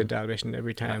out. You see the Dalmatian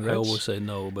every time. I always say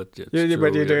no, but it's true.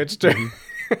 But you do, it's true.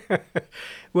 Mm-hmm.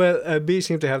 Well, bees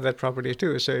seem to have that property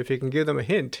too. So if you can give them a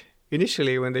hint,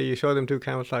 initially when you show them two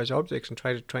camouflage objects and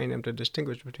try to train them to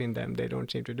distinguish between them, they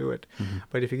don't seem to do it.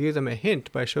 But if you give them a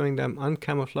hint by showing them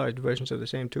uncamouflaged versions of the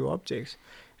same two objects,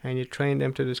 and you train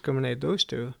them to discriminate those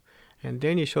two, and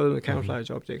then you show them the camouflage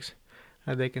objects,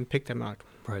 they can pick them out.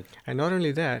 Right. And not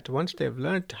only that, once they've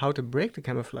learned how to break the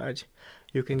camouflage,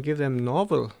 you can give them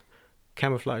novel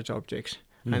camouflage objects.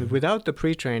 And without the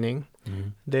pre-training,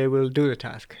 they will do the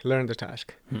task, learn the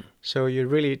task. So you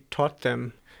really taught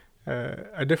them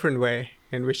a different way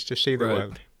in which to see the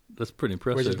world. That's pretty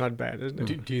impressive. Which is not bad, isn't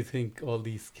it? Do you think all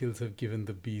these skills have given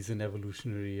the bees an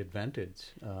evolutionary advantage?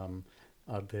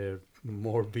 Are there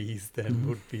more bees than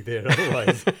would be there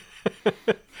otherwise?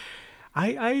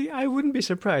 I wouldn't be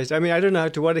surprised. I mean, I don't know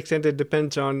to what extent it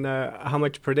depends on how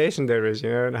much predation there is,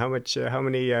 and how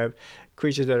many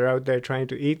creatures that are out there trying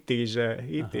to eat these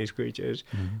creatures.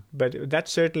 But that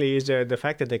certainly is the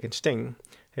fact that they can sting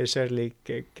has certainly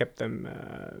kept them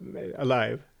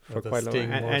alive for quite a long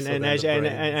time. And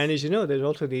as you know, there's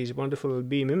also these wonderful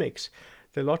bee mimics.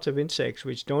 There are lots of insects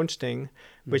which don't sting,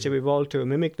 which have evolved to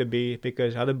mimic the bee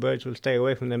because other birds will stay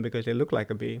away from them because they look like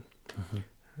a bee.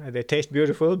 They taste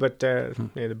beautiful, but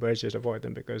the birds just avoid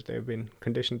them because they've been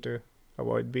conditioned to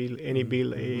avoid any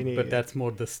bee. But that's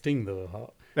more the sting,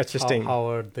 though. That's the sting. How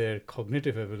are their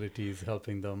cognitive abilities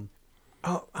helping them?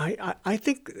 Oh, I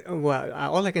think, well,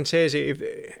 all I can say is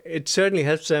it certainly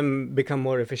helps them become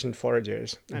more efficient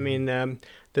foragers. I mean,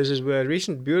 there's this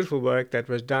recent beautiful work that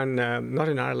was done, not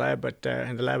in our lab, but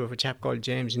in the lab of a chap called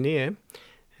James Neer.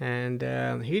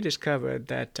 And he discovered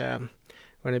that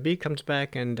when a bee comes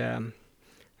back and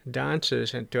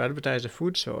dances and to advertise a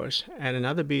food source, and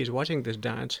another bee is watching this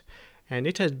dance, and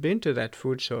it has been to that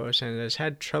food source and has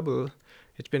had trouble,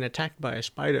 it's been attacked by a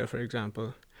spider, for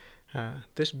example,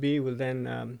 this bee will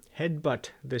then headbutt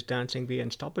this dancing bee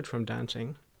and stop it from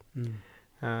dancing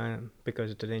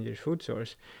because it's a dangerous food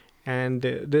source. And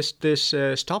this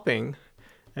stopping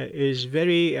is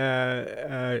very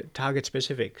target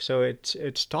specific. So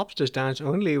it stops this dance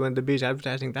only when the bee is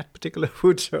advertising that particular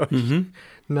food source,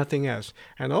 nothing else.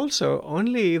 And also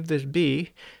only if this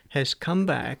bee has come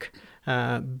back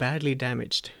badly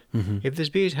damaged. If this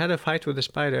bee has had a fight with the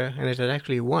spider and it has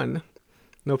actually won,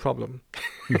 no problem.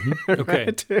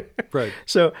 Okay. Right.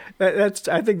 So I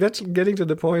think that's getting to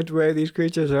the point where these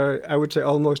creatures are, I would say,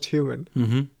 almost human.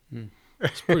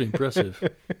 It's pretty impressive.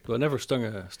 Well, I never stung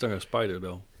a spider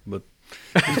though, but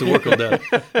I used to work on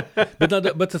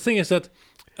that. But the thing is that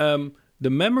the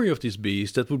memory of these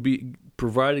bees that would be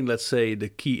providing, let's say, the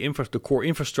core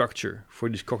infrastructure for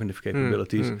these cognitive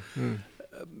capabilities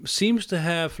seems to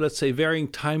have, let's say, varying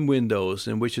time windows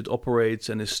in which it operates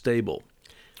and is stable.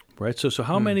 Right. So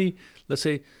how many, let's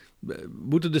say,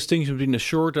 would the distinction between a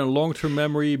short and long-term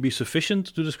memory be sufficient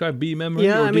to describe bee memory?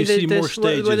 Yeah, or do you see more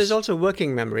stages? Well, there's also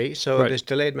working memory. So this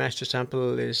delayed master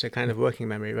sample is a kind of working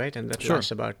memory, right? And that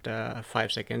lasts about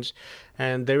 5 seconds.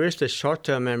 And there is the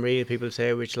short-term memory, people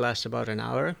say, which lasts about an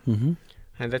hour.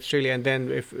 And that's really, and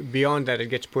then if beyond that, it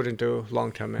gets put into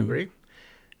long-term memory.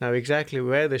 Now, exactly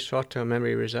where the short-term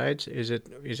memory resides, is it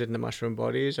in the mushroom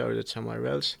bodies or is it somewhere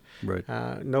else? Right.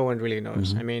 No one really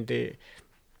knows. I mean,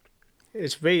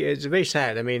 it's very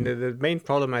sad. I mean, the main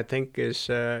problem, I think, is,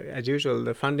 as usual,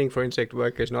 the funding for insect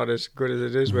work is not as good as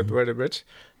it is with vertebrates.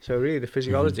 So really, the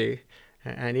physiology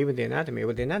and even the anatomy.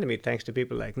 Well, the anatomy, thanks to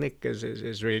people like Nick,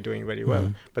 is really doing very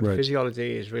well. But the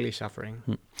physiology is really suffering.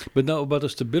 But now about the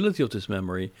stability of this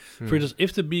memory. For instance,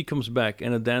 if the bee comes back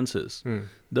and it dances,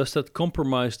 does that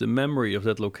compromise the memory of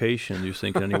that location, you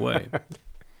think, in any way?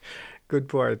 Good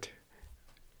point.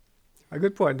 A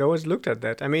good point. No one's looked at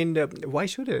that. I mean, why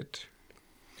should it?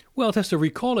 Well, it has to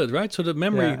recall it, right? So the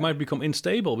memory might become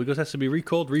unstable because it has to be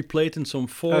recalled, replayed in some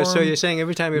form. Oh, so you're saying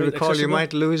every time you recall, you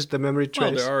might lose the memory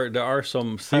trace? Well, there are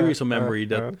some theories of memory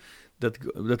that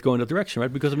go in that direction,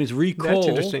 right? Because it means recall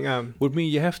would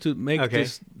mean you have to make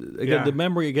this again the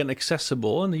memory again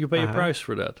accessible, and you pay a price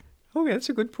for that. Okay, that's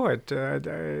a good point. I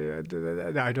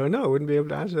don't know. I wouldn't be able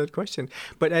to answer that question.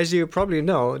 But as you probably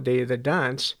know, the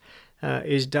dance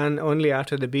is done only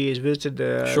after the bee has visited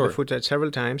the food site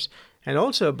several times. And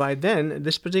also, by then,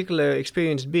 this particular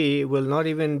experienced bee will not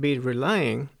even be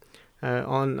relying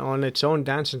on its own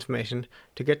dance information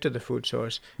to get to the food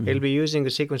source. It'll be using a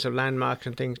sequence of landmarks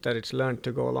and things that it's learned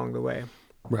to go along the way.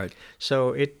 Right.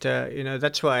 So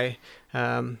that's why,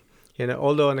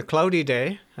 although on a cloudy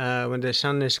day, when the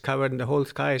sun is covered and the whole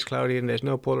sky is cloudy and there's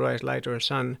no polarized light or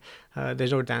sun,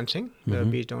 there's no dancing. The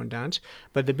bees don't dance.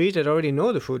 But the bees that already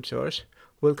know the food source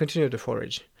will continue to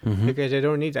forage because they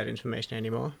don't need that information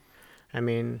anymore. I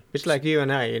mean, it's like you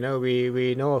and I,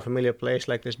 we know a familiar place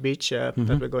like this beach that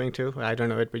we're going to. I don't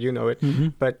know it, but you know it.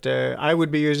 But I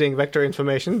would be using vector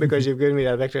information because you've given me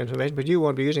that vector information, but you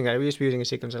won't be using it. You'll just be using a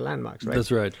sequence of landmarks, right? That's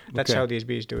right. That's how these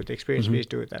bees do it. The experienced bees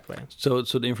do it that way. So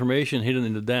the information hidden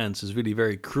in the dance is really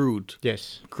very crude.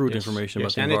 Yes. Crude information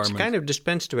about the environment. And it's kind of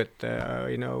dispensed with,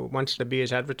 once the bee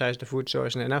has advertised the food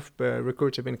source and enough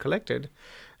recruits have been collected,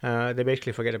 they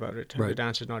basically forget about it. Right. The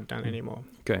dance is not done anymore.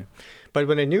 Okay. But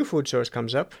when a new food source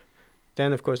comes up,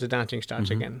 then of course the dancing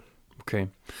starts again. Okay.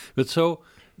 But so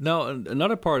now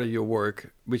another part of your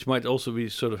work, which might also be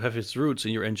sort of have its roots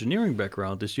in your engineering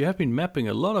background, is you have been mapping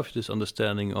a lot of this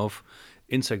understanding of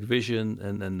insect vision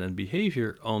and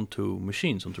behavior onto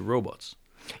machines, onto robots.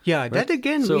 Yeah, right? That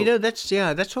again,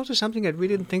 that's also something that we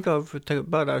didn't think of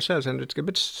about ourselves, and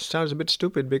sounds a bit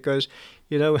stupid because,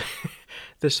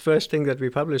 this first thing that we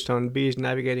published on bees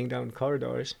navigating down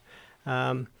corridors,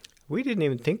 we didn't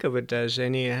even think of it as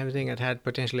anything that had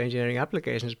potential engineering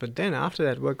applications. But then after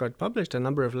that work got published, a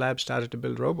number of labs started to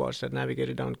build robots that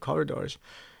navigated down corridors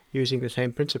using the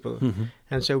same principle.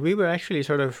 And so we were actually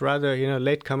sort of rather,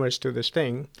 latecomers to this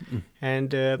thing.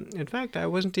 And in fact, I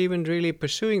wasn't even really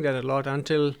pursuing that a lot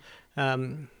until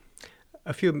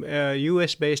a few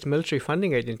US-based military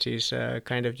funding agencies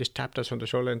kind of just tapped us on the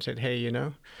shoulder and said, hey,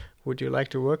 would you like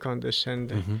to work on this?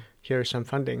 And here's some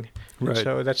funding. Right.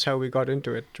 So that's how we got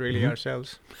into it, really,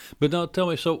 ourselves. But now tell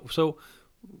me, so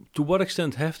to what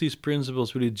extent have these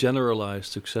principles really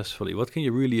generalized successfully? What can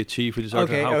you really achieve with this?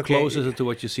 How close is it to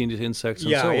what you see in these insects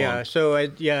and so on? So,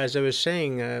 as I was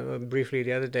saying briefly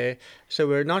the other day, so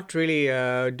we're not really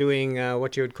doing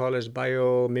what you would call as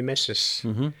biomimesis.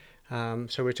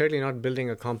 So we're certainly not building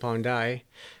a compound eye.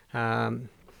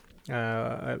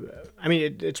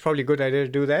 It's probably a good idea to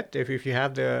do that. If you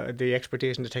have the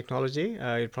expertise and the technology,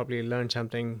 you'll probably learn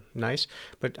something nice.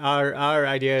 But our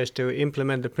idea is to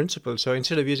implement the principle. So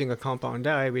instead of using a compound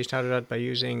eye, we started out by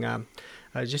using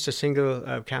just a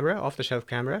single camera, off-the-shelf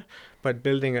camera, but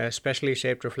building a specially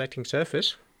shaped reflecting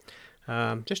surface,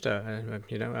 just a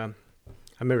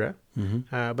mirror,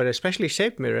 but a specially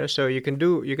shaped mirror. So you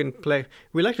can play.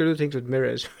 We like to do things with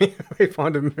mirrors. We're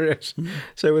fond of mirrors.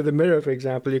 So with a mirror, for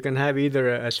example, you can have either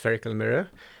a spherical mirror.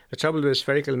 The trouble with a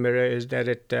spherical mirror is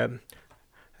that the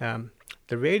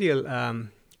radial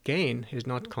gain is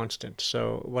not constant.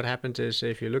 So what happens is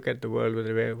if you look at the world with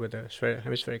a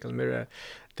hemispherical mirror,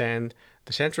 then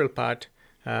the central part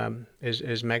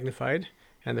is magnified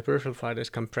and the peripheral part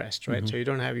is compressed, right? So you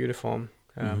don't have uniform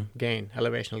gain,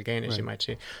 elevational gain, as you might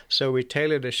say. So we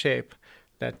tailored a shape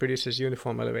that produces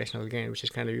uniform elevational gain, which is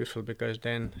kind of useful because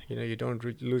then you don't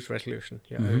lose resolution.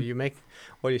 You make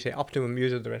optimum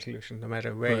use of the resolution, no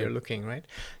matter where you're looking, right?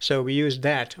 So we use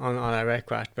that on our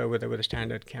aircraft, but with a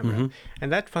standard camera,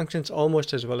 and that functions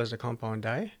almost as well as a compound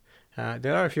eye.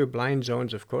 There are a few blind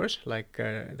zones, of course, like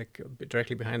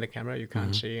directly behind the camera you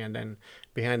can't see, and then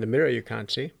behind the mirror you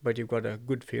can't see, but you've got a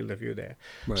good field of view there.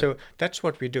 Right. So that's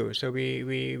what we do. So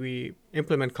we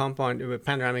implement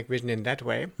panoramic vision in that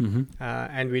way,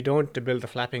 and we don't build a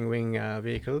flapping wing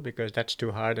vehicle because that's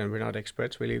too hard and we're not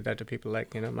experts. We leave that to people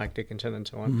like Mike Dickinson and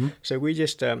so on. So we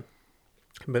just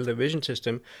build a vision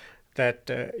system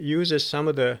that uses some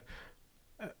of the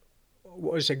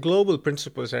what is global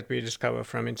principles that we discover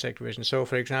from insect vision. So,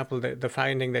 for example, the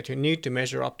finding that you need to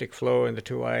measure optic flow in the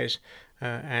two eyes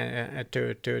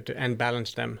and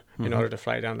balance them in order to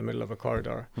fly down the middle of a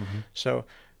corridor. So,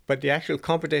 but the actual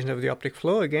computation of the optic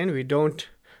flow, again, we don't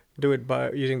do it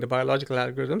by using the biological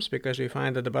algorithms, because we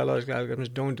find that the biological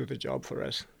algorithms don't do the job for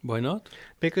us. Why not?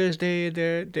 Because they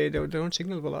don't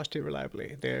signal velocity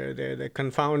reliably. They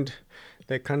confound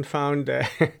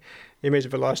image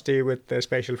velocity with the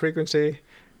spatial frequency.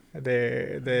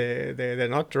 They're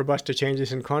not robust to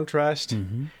changes in contrast.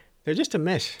 They're just a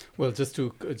mess. Well, just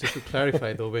to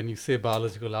clarify though, when you say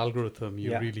biological algorithm,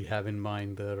 you really have in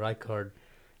mind the Ricard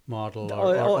model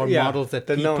or models that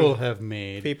people have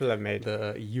made. People have made.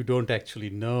 You don't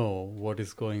actually know what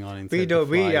is going on inside we don't,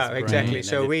 the fly's brain, exactly.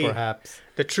 So perhaps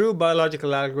the true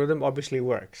biological algorithm obviously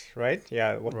works, right?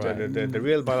 Yeah, the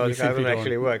real biological algorithm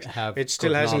actually works. It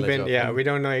still hasn't been. We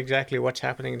don't know exactly what's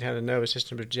happening in the nervous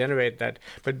system to generate that.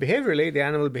 But behaviorally, the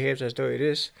animal behaves as though it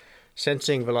is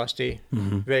sensing velocity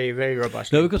very, very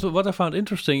robustly. No, because what I found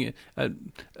interesting, I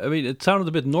mean, it sounded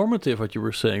a bit normative what you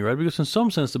were saying, right? Because in some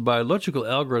sense, the biological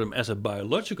algorithm as a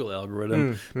biological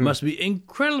algorithm must be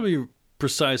incredibly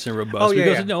precise and robust,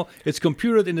 because you know, it's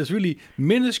computed in this really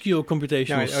minuscule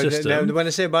computational system. When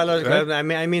I say biological, right?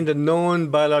 I mean the known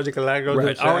biological algorithms.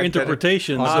 Right. Our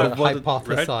interpretations of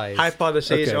hypothesized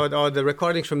hypotheses or the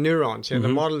recordings from neurons, the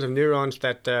models of neurons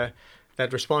that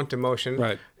respond to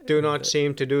motion. Do not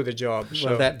seem to do the job.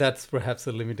 Well, that's perhaps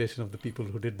a limitation of the people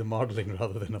who did the modeling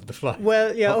rather than of the fly.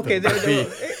 Well, yeah, okay.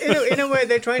 In a way,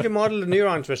 they're trying to model the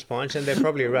neuron's response, and they're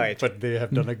probably right. But they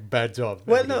have done a bad job.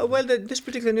 This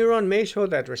particular neuron may show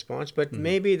that response, but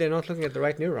maybe they're not looking at the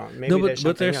right neuron. Maybe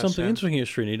but there's something interesting here,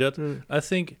 Srini, that I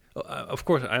think, of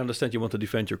course, I understand you want to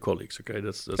defend your colleagues, okay?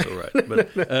 That's all right.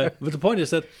 But the point is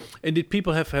that indeed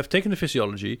people have taken the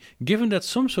physiology, given that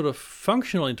some sort of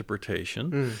functional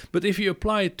interpretation, but if you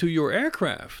apply it to your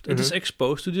aircraft, it is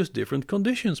exposed to just different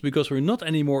conditions, because we're not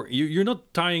anymore, you're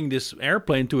not tying this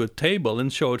airplane to a table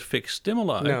and show it fixed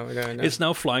stimuli. No. It's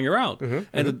now flying around.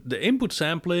 And the input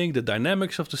sampling, the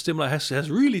dynamics of the stimuli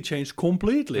has really changed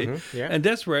completely. And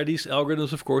that's where these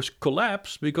algorithms, of course,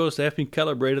 collapse, because they have been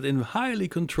calibrated in highly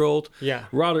controlled,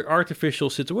 rather artificial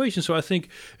situations. So I think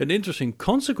an interesting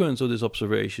consequence of this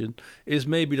observation is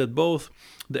maybe that both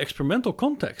the experimental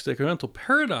context, the experimental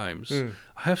paradigms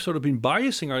have sort of been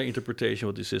biasing our interpretation of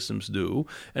what these systems do.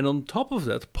 And on top of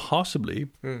that, possibly,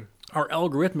 our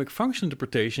algorithmic function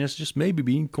interpretation has just maybe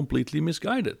been completely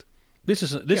misguided. This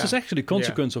is actually a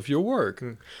consequence of your work.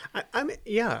 I mean,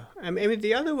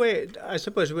 the other way, I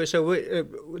suppose,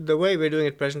 the way we're doing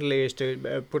it presently is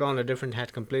to put on a different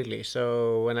hat completely.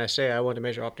 So when I say I want to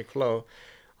measure optic flow,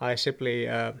 I simply...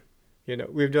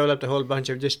 we've developed a whole bunch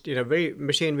of just, very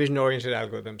machine vision-oriented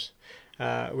algorithms,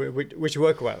 which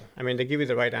work well. I mean, they give you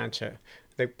the right answer.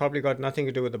 They've probably got nothing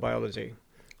to do with the biology.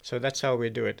 So that's how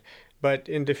we do it. But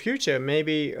in the future,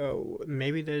 maybe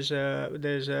there's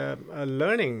a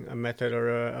learning method or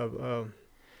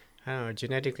I don't know,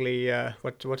 genetically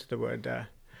what's the word?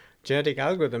 Genetic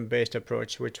algorithm-based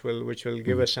approach, which will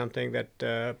give us something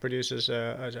that produces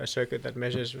a circuit that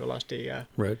measures velocity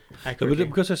accurately. But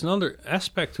because there's another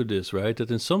aspect to this, right? That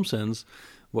in some sense,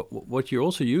 what you're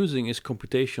also using is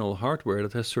computational hardware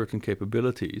that has certain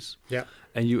capabilities. Yeah.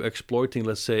 And you exploiting,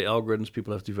 let's say, algorithms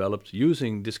people have developed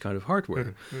using this kind of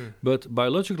hardware. But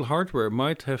biological hardware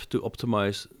might have to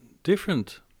optimize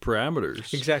different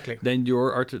parameters than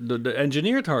your the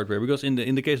engineered hardware, because in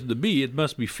the case of the bee, it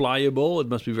must be flyable, it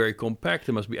must be very compact,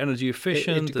 it must be energy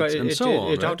efficient, and so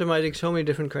on. It's optimizing so many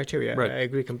different criteria. Right. I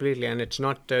agree completely, and it's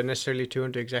not necessarily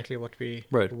tuned to exactly what we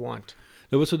want.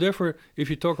 No, so therefore, if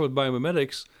you talk about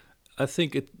biomimetics, I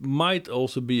think it might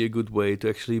also be a good way to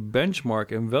actually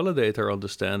benchmark and validate our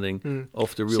understanding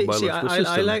of the real biological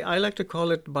system. I like to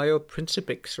call it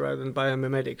bioprincipics rather than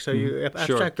biomimetics. So you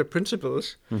abstract the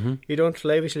principles. You don't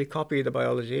slavishly copy the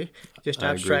biology. Just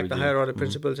abstract the higher order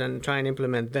principles and try and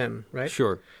implement them, right?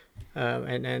 Sure.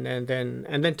 And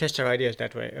then test our ideas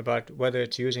that way about whether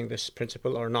it's using this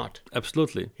principle or not.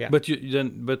 Absolutely. Yeah. But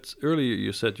earlier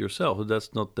you said yourself that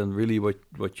that's not then really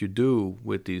what you do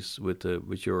with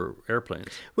with your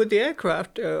airplanes. With the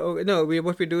aircraft,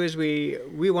 what we do is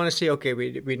we want to see, okay,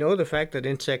 we know the fact that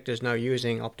insect is now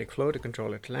using optic flow to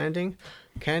control its landing.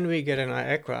 Can we get an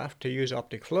aircraft to use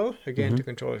optic flow again to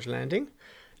control its landing?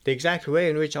 The exact way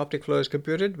in which optic flow is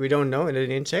computed, we don't know in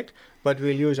an insect, but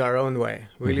we'll use our own way.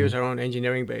 We'll use our own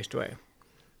engineering-based way.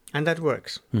 And that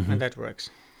works.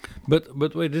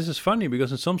 But wait, this is funny,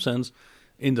 because in some sense,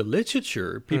 in the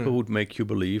literature, people would make you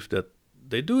believe that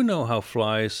they do know how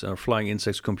flies or flying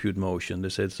insects compute motion. They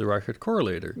say it's the Reichert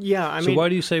correlator. Yeah, I so mean, why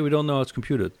do you say we don't know how it's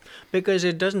computed? because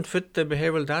it doesn't fit the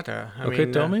behavioral data.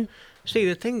 Tell me. See,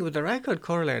 the thing with the Reichert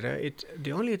correlator,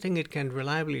 the only thing it can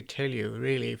reliably tell you,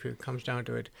 really, if it comes down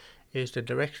to it, is the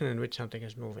direction in which something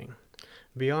is moving.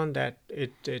 Beyond that,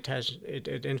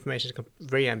 information is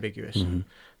very ambiguous. Mm-hmm.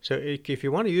 So if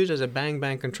you want to use it as a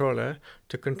bang controller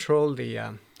to control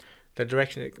the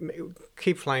direction,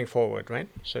 keep flying forward, right?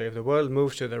 So if the world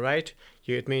moves to the right,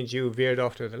 it means you veered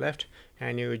off to the left,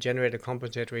 and you generate a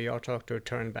compensatory yaw torque to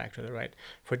turn back to the right.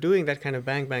 For doing that kind of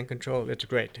bang control, it's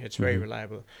great. It's very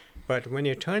reliable. But when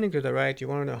you're turning to the right, you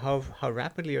want to know how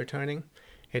rapidly you're turning.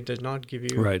 It does not give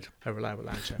you a reliable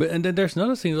answer. And then there's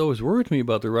another thing that always worried me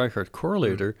about the Reichert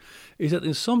correlator, is that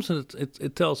in some sense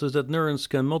it tells us that neurons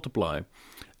can multiply.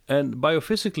 And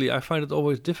biophysically, I find it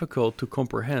always difficult to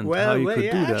comprehend how you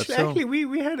could do that. Actually,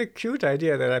 we had a cute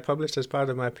idea that I published as part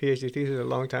of my PhD thesis a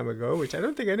long time ago, which I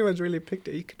don't think anyone's really picked.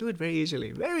 You can do it very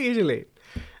easily.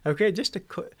 Okay, just a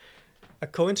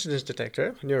coincidence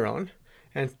detector, neuron,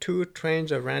 and 2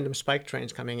 trains of random spike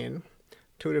trains coming in,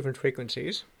 2 different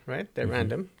frequencies, right? They're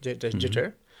random, there's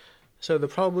jitter. So the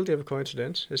probability of a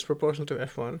coincidence is proportional to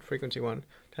F1, frequency 1,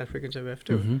 times frequency of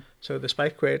F2. So the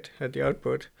spike rate at the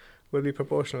output will be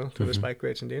proportional to the spike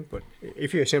rates in the input,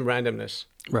 if you assume randomness.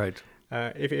 Right.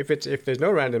 If there's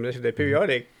no randomness, if they're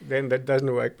periodic, then that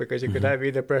doesn't work, because you could have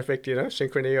either perfect,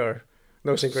 synchrony or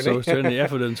no synchrony. So is there any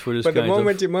evidence for this? But the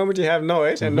moment you have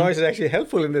noise, and noise is actually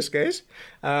helpful in this case,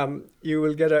 you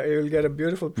will get a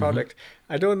beautiful product.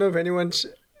 I don't know if anyone's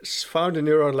found a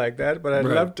neuron like that, but I'd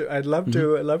love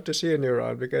to see a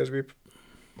neuron, because we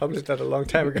published that a long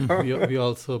time ago. we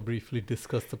also briefly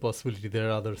discussed the possibility there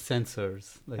are other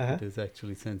sensors, like it is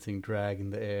actually sensing drag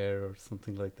in the air or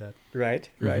something like that. Right.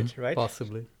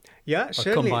 Possibly. Yeah, or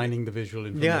certainly. Combining the visual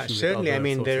information. Yeah, certainly. With I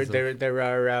mean, there of... are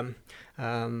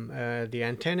the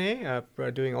antennae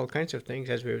are doing all kinds of things.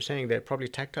 As we were saying, there are probably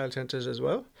tactile sensors as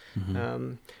well.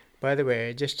 By the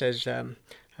way, just as the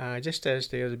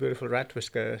beautiful rat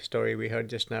whisker story we heard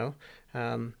just now,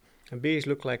 bees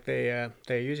look like they're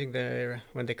using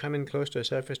when they come in close to a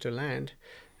surface to land,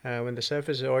 when the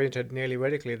surface is oriented nearly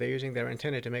vertically, they're using their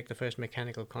antennae to make the first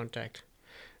mechanical contact.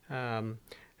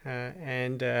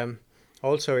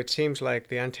 Also, it seems like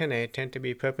the antennae tend to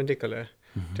be perpendicular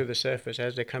to the surface.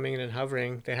 As they're coming in and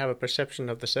hovering, they have a perception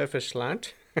of the surface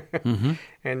slant.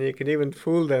 And you can even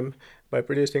fool them by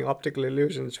producing optical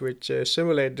illusions which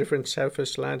simulate different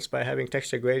surface slants by having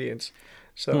texture gradients.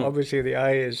 So obviously the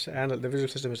visual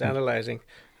system is analyzing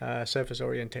surface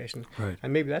orientation. Right.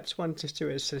 And maybe that's one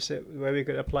situation where we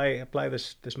could apply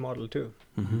this model too.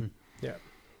 Yeah.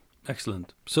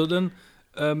 Excellent. So then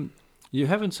you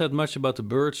haven't said much about the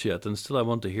birds yet, and still I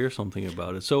want to hear something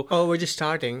about it. So we're just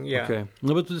starting, yeah. Okay.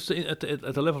 No, but at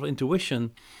the level of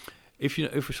intuition,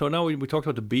 so now we talked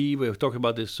about the bee, we've talked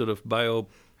about this sort of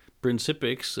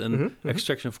bioprincipics and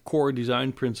extraction of core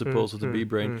design principles of the bee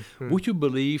brain. Would you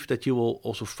believe that you will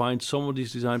also find some of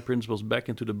these design principles back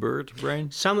into the bird brain?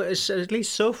 At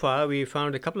least so far, we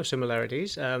found a couple of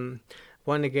similarities.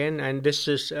 One again, and this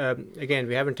is, again,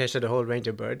 we haven't tested a whole range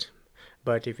of birds.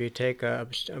 But if you take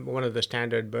one of the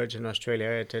standard birds in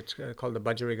Australia, it's called the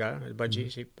budgerigar.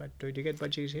 Budgies. Do you get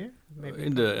budgies here? Maybe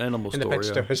in the animal store, in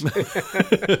the pet stores.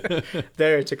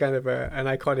 There, it's a kind of an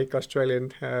iconic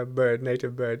Australian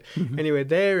native bird. Anyway,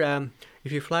 there,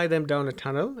 if you fly them down a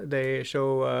tunnel, they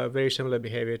show very similar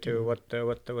behavior to what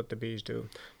the bees do.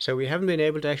 So we haven't been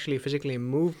able to actually physically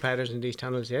move patterns in these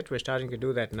tunnels yet. We're starting to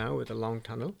do that now with a long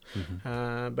tunnel.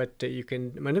 But you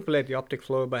can manipulate the optic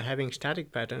flow by having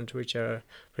static patterns, which are,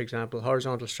 for example,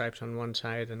 horizontal stripes on one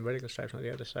side and vertical stripes on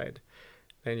the other side.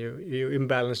 Then you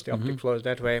imbalance the optic flows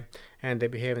that way, and they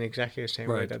behave in exactly the same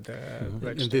way that the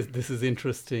birds do. This is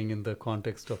interesting in the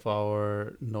context of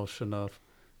our notion of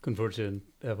convergent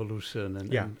evolution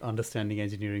and understanding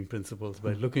engineering principles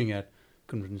by looking at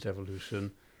convergent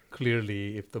evolution.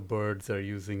 Clearly, if the birds are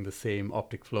using the same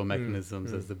optic flow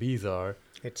mechanisms as the bees are,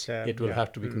 it will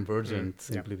have to be convergent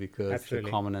simply because the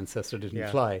common ancestor didn't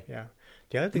fly. Yeah.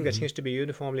 The other thing that seems to be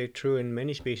uniformly true in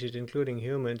many species, including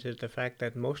humans, is the fact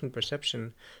that motion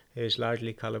perception is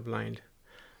largely colorblind.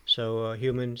 So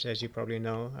humans, as you probably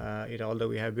know, although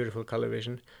we have beautiful color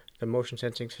vision, the motion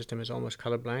sensing system is almost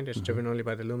colorblind. It's driven only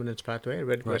by the luminance pathway,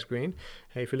 red plus green.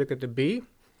 If you look at the bee,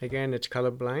 again, it's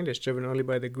colorblind. It's driven only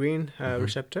by the green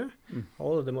receptor,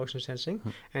 all of the motion sensing.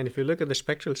 And if you look at the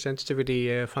spectral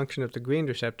sensitivity function of the green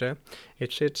receptor,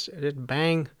 it sits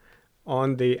bang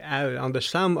on the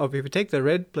sum of, if you take the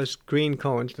red plus green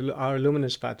cones, our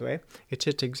luminance pathway, it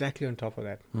sits exactly on top of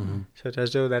that. So it's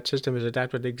as though that system is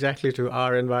adapted exactly to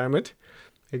our environment,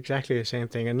 exactly the same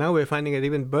thing. And now we're finding that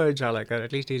even birds are like that.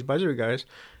 At least these budgerigars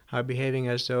are behaving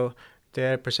as though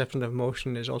their perception of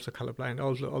motion is also colorblind.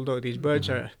 Although these birds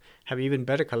have even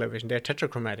better color vision, they're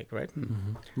tetrachromatic, right?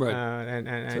 Right.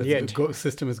 And So yet, the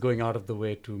system is going out of the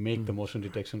way to make the motion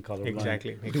detection colorblind.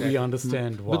 Exactly. Do we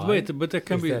understand why? But wait, but there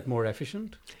can is be that more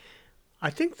efficient? I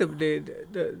think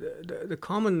the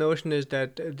common notion is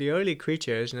that the early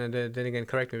creatures, and then again,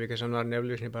 correct me because I'm not an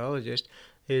evolutionary biologist,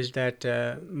 is that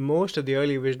most of the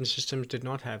early vision systems did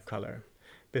not have color.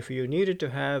 Before you needed to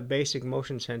have basic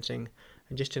motion sensing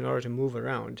just in order to move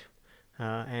around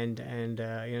and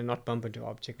not bump into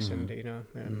objects and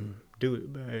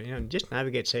just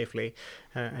navigate safely.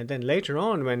 And then later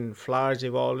on, when flowers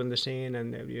evolved in the scene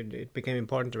and it became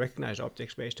important to recognize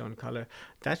objects based on color,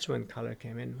 that's when color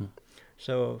came in.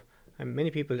 So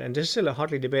many people, and this is still a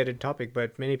hotly debated topic,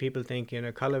 but many people think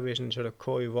color vision sort of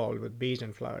co-evolved with bees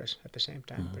and flowers at the same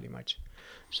time, pretty much.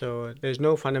 So there's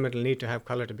no fundamental need to have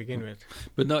color to begin with.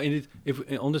 But now, if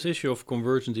on this issue of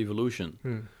convergent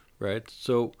evolution, right?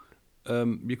 So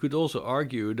you could also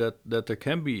argue that there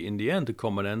can be, in the end, a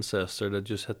common ancestor that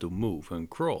just had to move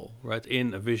and crawl, right,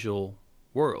 in a visual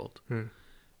world.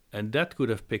 And that could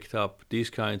have picked up these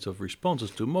kinds of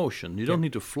responses to motion. You don't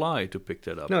need to fly to pick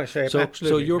that up. No, absolutely. So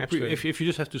absolutely. if you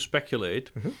just have to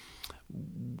speculate,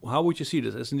 how would you see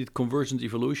this? As indeed convergent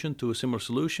evolution to a similar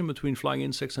solution between flying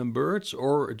insects and birds,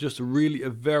 or just really a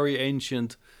very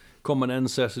ancient common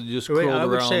ancestor just crawled around? I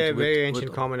would say a very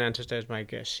ancient common ancestor is my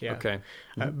guess, yeah. Okay.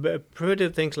 But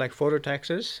primitive things like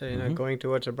phototaxis, going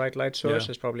towards a bright light source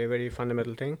is probably a very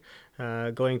fundamental thing.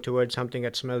 Going towards something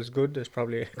that smells good is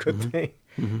probably a good thing.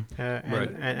 Right.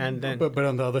 And then, but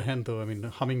on the other hand, though, I mean,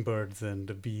 hummingbirds and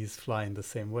the bees fly in the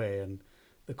same way, and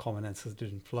the common ancestors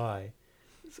didn't fly.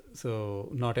 So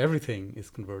not everything is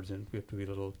convergent. We have to be a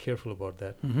little careful about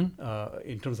that.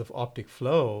 In terms of optic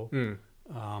flow,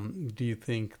 do you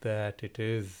think that it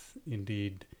is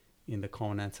indeed in the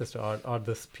common ancestor? Are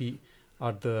the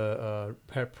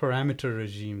parameter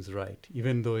regimes right?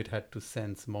 Even though it had to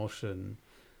sense motion,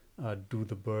 do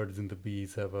the birds and the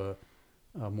bees have a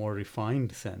more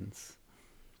refined sense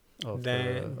of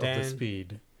the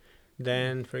speed?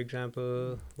 Then, for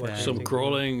example, some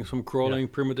crawling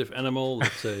primitive animal,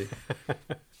 let's say.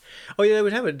 Oh yeah, they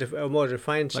would have a more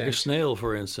refined sense. Like a snail,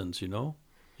 for instance,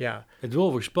 Yeah. It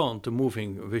will respond to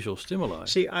moving visual stimuli.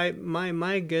 See,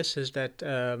 my guess is that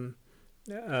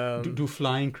do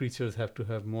flying creatures have to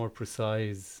have more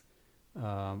precise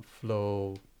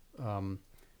flow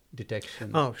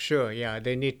detection? Oh, sure, yeah.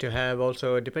 They need to have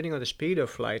also, depending on the speed of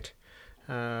flight,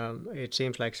 it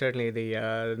seems like certainly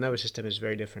the nervous system is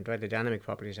very different, right? The dynamic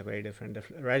properties are very different.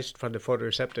 Right from the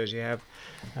photoreceptors, you have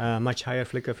much higher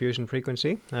flicker fusion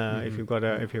frequency if you've got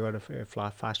a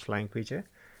fast flying creature.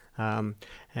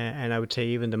 And I would say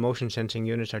even the motion sensing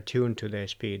units are tuned to their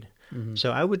speed.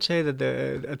 So I would say that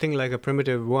a thing like a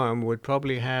primitive worm would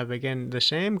probably have, again, the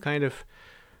same kind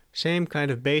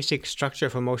of basic structure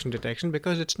for motion detection,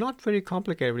 because it's not very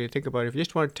complicated when you think about it. If you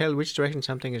just want to tell which direction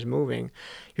something is moving,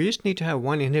 you just need to have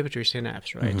one inhibitory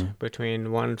synapse, right,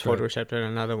 between one photoreceptor and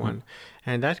another one.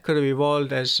 And that could have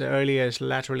evolved as early as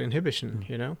lateral inhibition,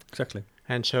 Exactly.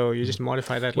 And so you just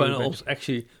modify that a little bit. Also,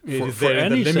 actually, for for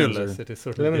any sensor. It is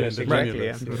sort of Limulus, exactly,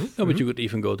 yeah. No, but you could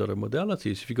even go to other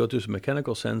modalities. If you go to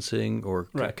mechanical sensing or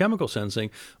chemical sensing,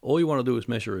 all you want to do is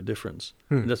measure a difference.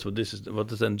 And that's what this is. What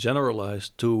is then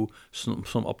generalized to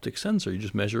some optic sensor. You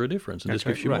just measure a difference, and this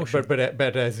gives you motion.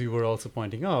 But as you were also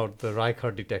pointing out, the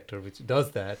Reichardt detector, which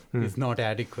does that, is not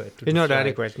adequate. It's not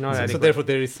adequate. So therefore,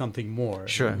 there is something more.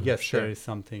 Sure. Yes, there is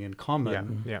something in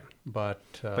common. Yeah. But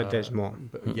there's more.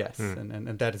 Yes,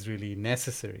 and that is really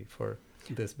necessary for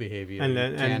this behavior. And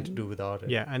you can't do without it.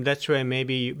 Yeah, and that's where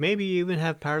maybe you even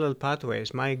have parallel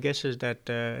pathways. My guess is that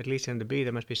at least in the bee,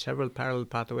 there must be several parallel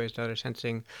pathways that are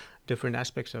sensing different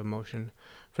aspects of motion.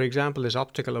 For example, there's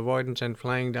optical avoidance and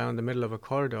flying down the middle of a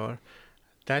corridor.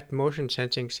 That motion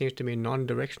sensing seems to be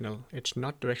non-directional. It's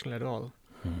not directional at all.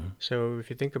 So if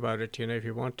you think about it, if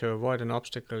you want to avoid an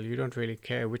obstacle, you don't really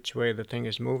care which way the thing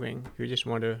is moving. You just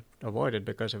want to avoid it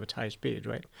because of its high speed,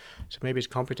 right? So maybe it's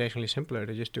computationally simpler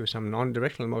to just do some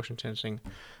non-directional motion sensing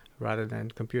rather than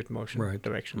compute motion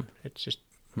direction. It's just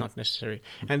not necessary.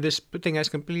 And this thing has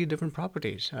completely different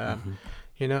properties.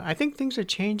 I think things are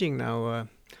changing now.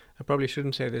 I probably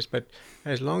shouldn't say this, but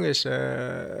as long as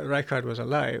Reichardt was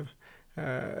alive,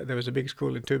 there was a big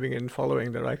school in Tübingen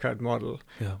following the Reichardt model.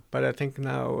 Yeah. But I think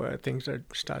now things are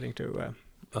starting to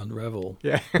unravel.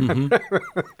 Yeah.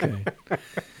 Okay.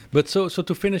 But so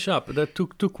to finish up, there are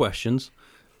two questions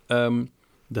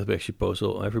that we actually pose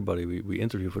to everybody we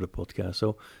interview for the podcast.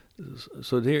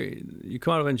 So there you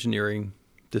come out of engineering,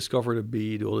 discover the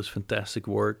bee, do all this fantastic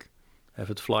work, have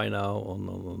it fly now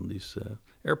on these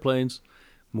airplanes,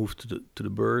 move to the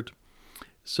bird.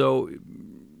 So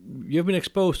you've been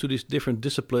exposed to these different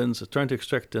disciplines, trying to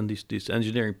extract then these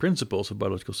engineering principles of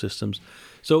biological systems.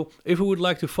 So if we would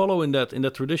like to follow in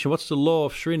that tradition, what's the law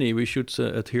of Srini we should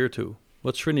adhere to?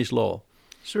 What's Srini's law?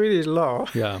 Srini's law?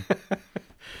 Yeah.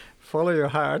 Follow your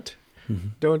heart. Mm-hmm.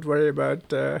 Don't worry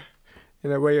about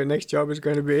where your next job is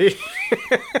going to be.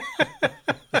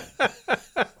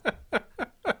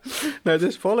 No,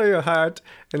 just follow your heart,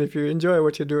 and if you enjoy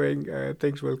what you're doing,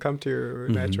 things will come to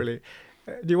you naturally.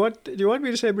 Do you want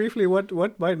me to say briefly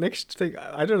what my next thing?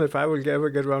 I don't know if I will ever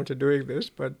get around to doing this,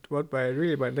 but what my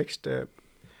next,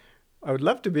 I would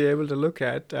love to be able to look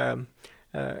at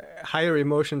higher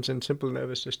emotions in simple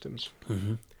nervous systems.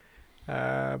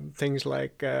 Mm-hmm. Things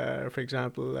like, for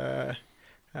example,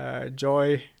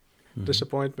 joy,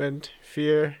 disappointment,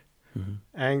 fear,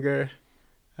 anger,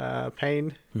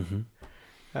 pain.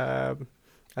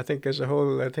 I think there's a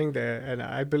whole thing there, and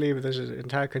I believe there's an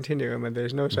entire continuum, and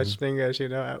there's no such thing as,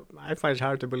 I find it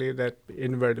hard to believe that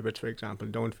invertebrates, for example,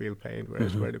 don't feel pain,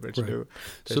 whereas vertebrates do.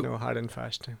 There's no hard and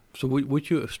fast. So would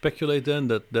you speculate then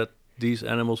that these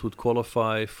animals would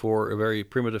qualify for a very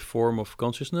primitive form of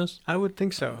consciousness? I would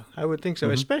think so.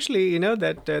 Especially,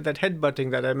 that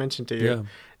headbutting that I mentioned to you. Yeah.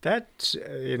 That's,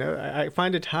 I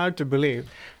find it hard to believe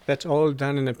that's all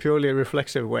done in a purely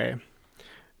reflexive way.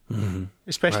 Mm-hmm.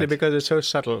 Especially because it's so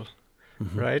subtle,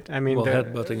 right? I mean,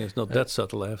 headbutting is not that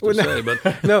subtle, I have to say. But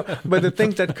no, but the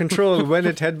things that control when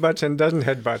it headbutts and doesn't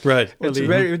headbutt, right?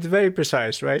 It's very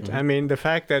precise, right? I mean, the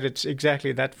fact that it's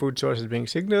exactly that food source is being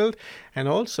signaled, and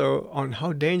also on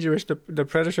how dangerous the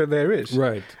predator there is,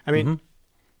 right? I mean.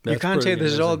 You can't say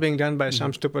this is all being done by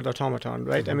some stupid automaton,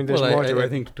 right? I mean, there's more to it. I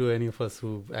think to any of us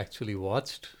who've actually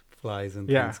watched flies and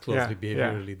things closely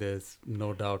behaviorally, there's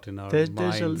no doubt in our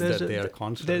minds that they are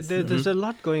conscious. There's a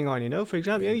lot going on, For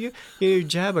example, you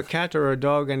jab a cat or a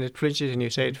dog and it flinches and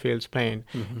you say it feels pain.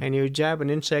 And you jab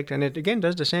an insect and it again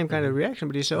does the same kind of reaction,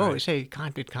 but you say, it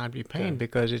can't be pain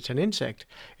because it's an insect.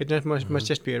 It must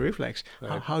just be a reflex.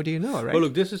 Right. How do you know, right? Well,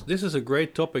 look, this is a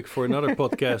great topic for another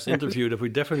podcast interview that we're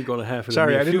definitely going to have in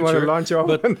Sorry, the near I didn't future. want to launch you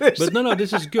off on this. But no,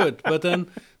 this is good. But then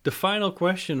the final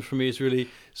question for me is really,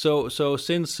 so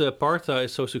since Partha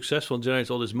is so successful and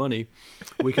generates all this money,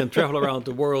 we can travel around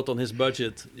the world on his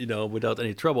budget, without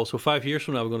any trouble. So 5 years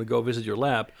from now, we're going to go visit your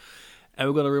lab, and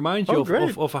we're going to remind you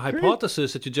of a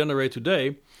hypothesis that you generate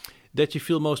today that you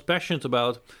feel most passionate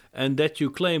about and that you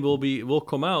claim will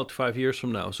come out 5 years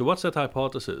from now. So what's that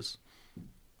hypothesis?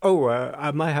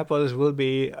 My hypothesis will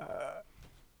be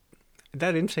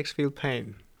that insects feel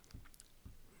pain.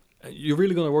 You're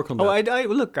really going to work on that?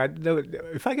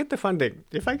 If I get the funding,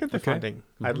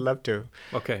 I'd love to.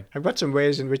 Okay. I've got some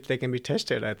ways in which they can be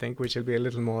tested, I think, which will be a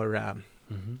little more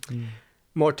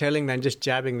more telling than just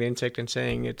jabbing the insect and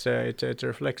saying it's a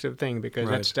reflexive thing,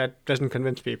 because that doesn't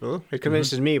convince people. It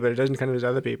convinces me, but it doesn't convince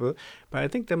other people. But I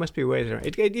think there must be ways around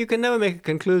it. You can never make a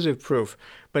conclusive proof.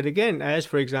 But again, as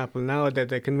for example, now that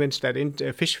they're convinced that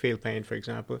fish feel pain, for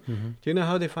example, do you know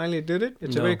how they finally did it?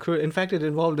 It's in fact, it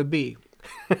involved a bee.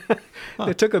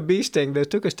 They took a bee sting. They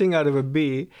took a sting out of a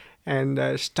bee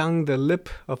and stung the lip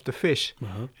of the fish,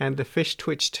 and the fish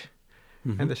twitched.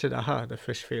 And they said, the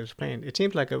fish feels pain. It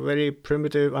seems like a very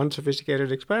primitive,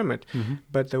 unsophisticated experiment.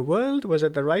 But the world was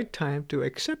at the right time to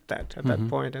accept that at that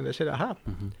point. And they said,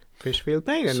 fish feel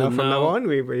pain. And so from now on,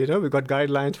 we've got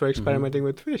guidelines for experimenting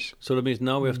with fish. So that means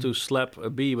now we have to slap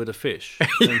a bee with a fish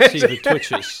and see if it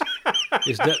twitches.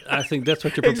 I think that's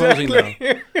what you're proposing now.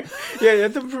 Yeah,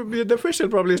 the fish will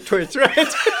probably twitch, right?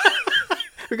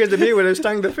 Because the bee would have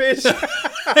stung the fish.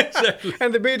 Exactly.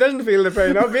 And the bee doesn't feel the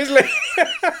pain, obviously.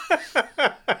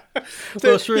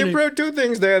 So you proved two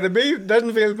things there. The bee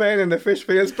doesn't feel pain and the fish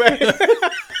feels pain.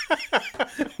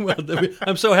 Well,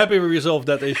 I'm so happy we resolved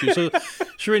that issue. So,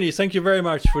 Srini, thank you very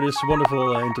much for this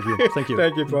wonderful interview. Thank you.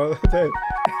 Thank you, Paul. Thank you,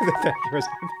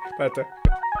 Partha.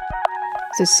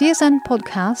 The CSN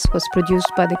podcast was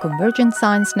produced by the Convergent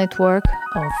Science Network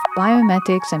of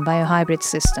Biomimetics and Biohybrid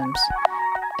Systems,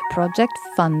 a project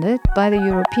funded by the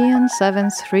European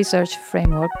 7th Research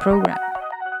Framework Programme.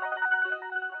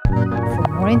 For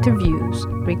more interviews,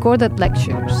 recorded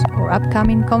lectures, or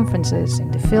upcoming conferences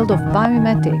in the field of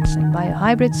biomimetics and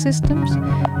biohybrid systems,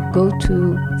 go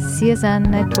to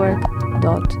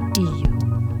csnnetwork.eu.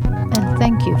 And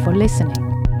thank you for listening.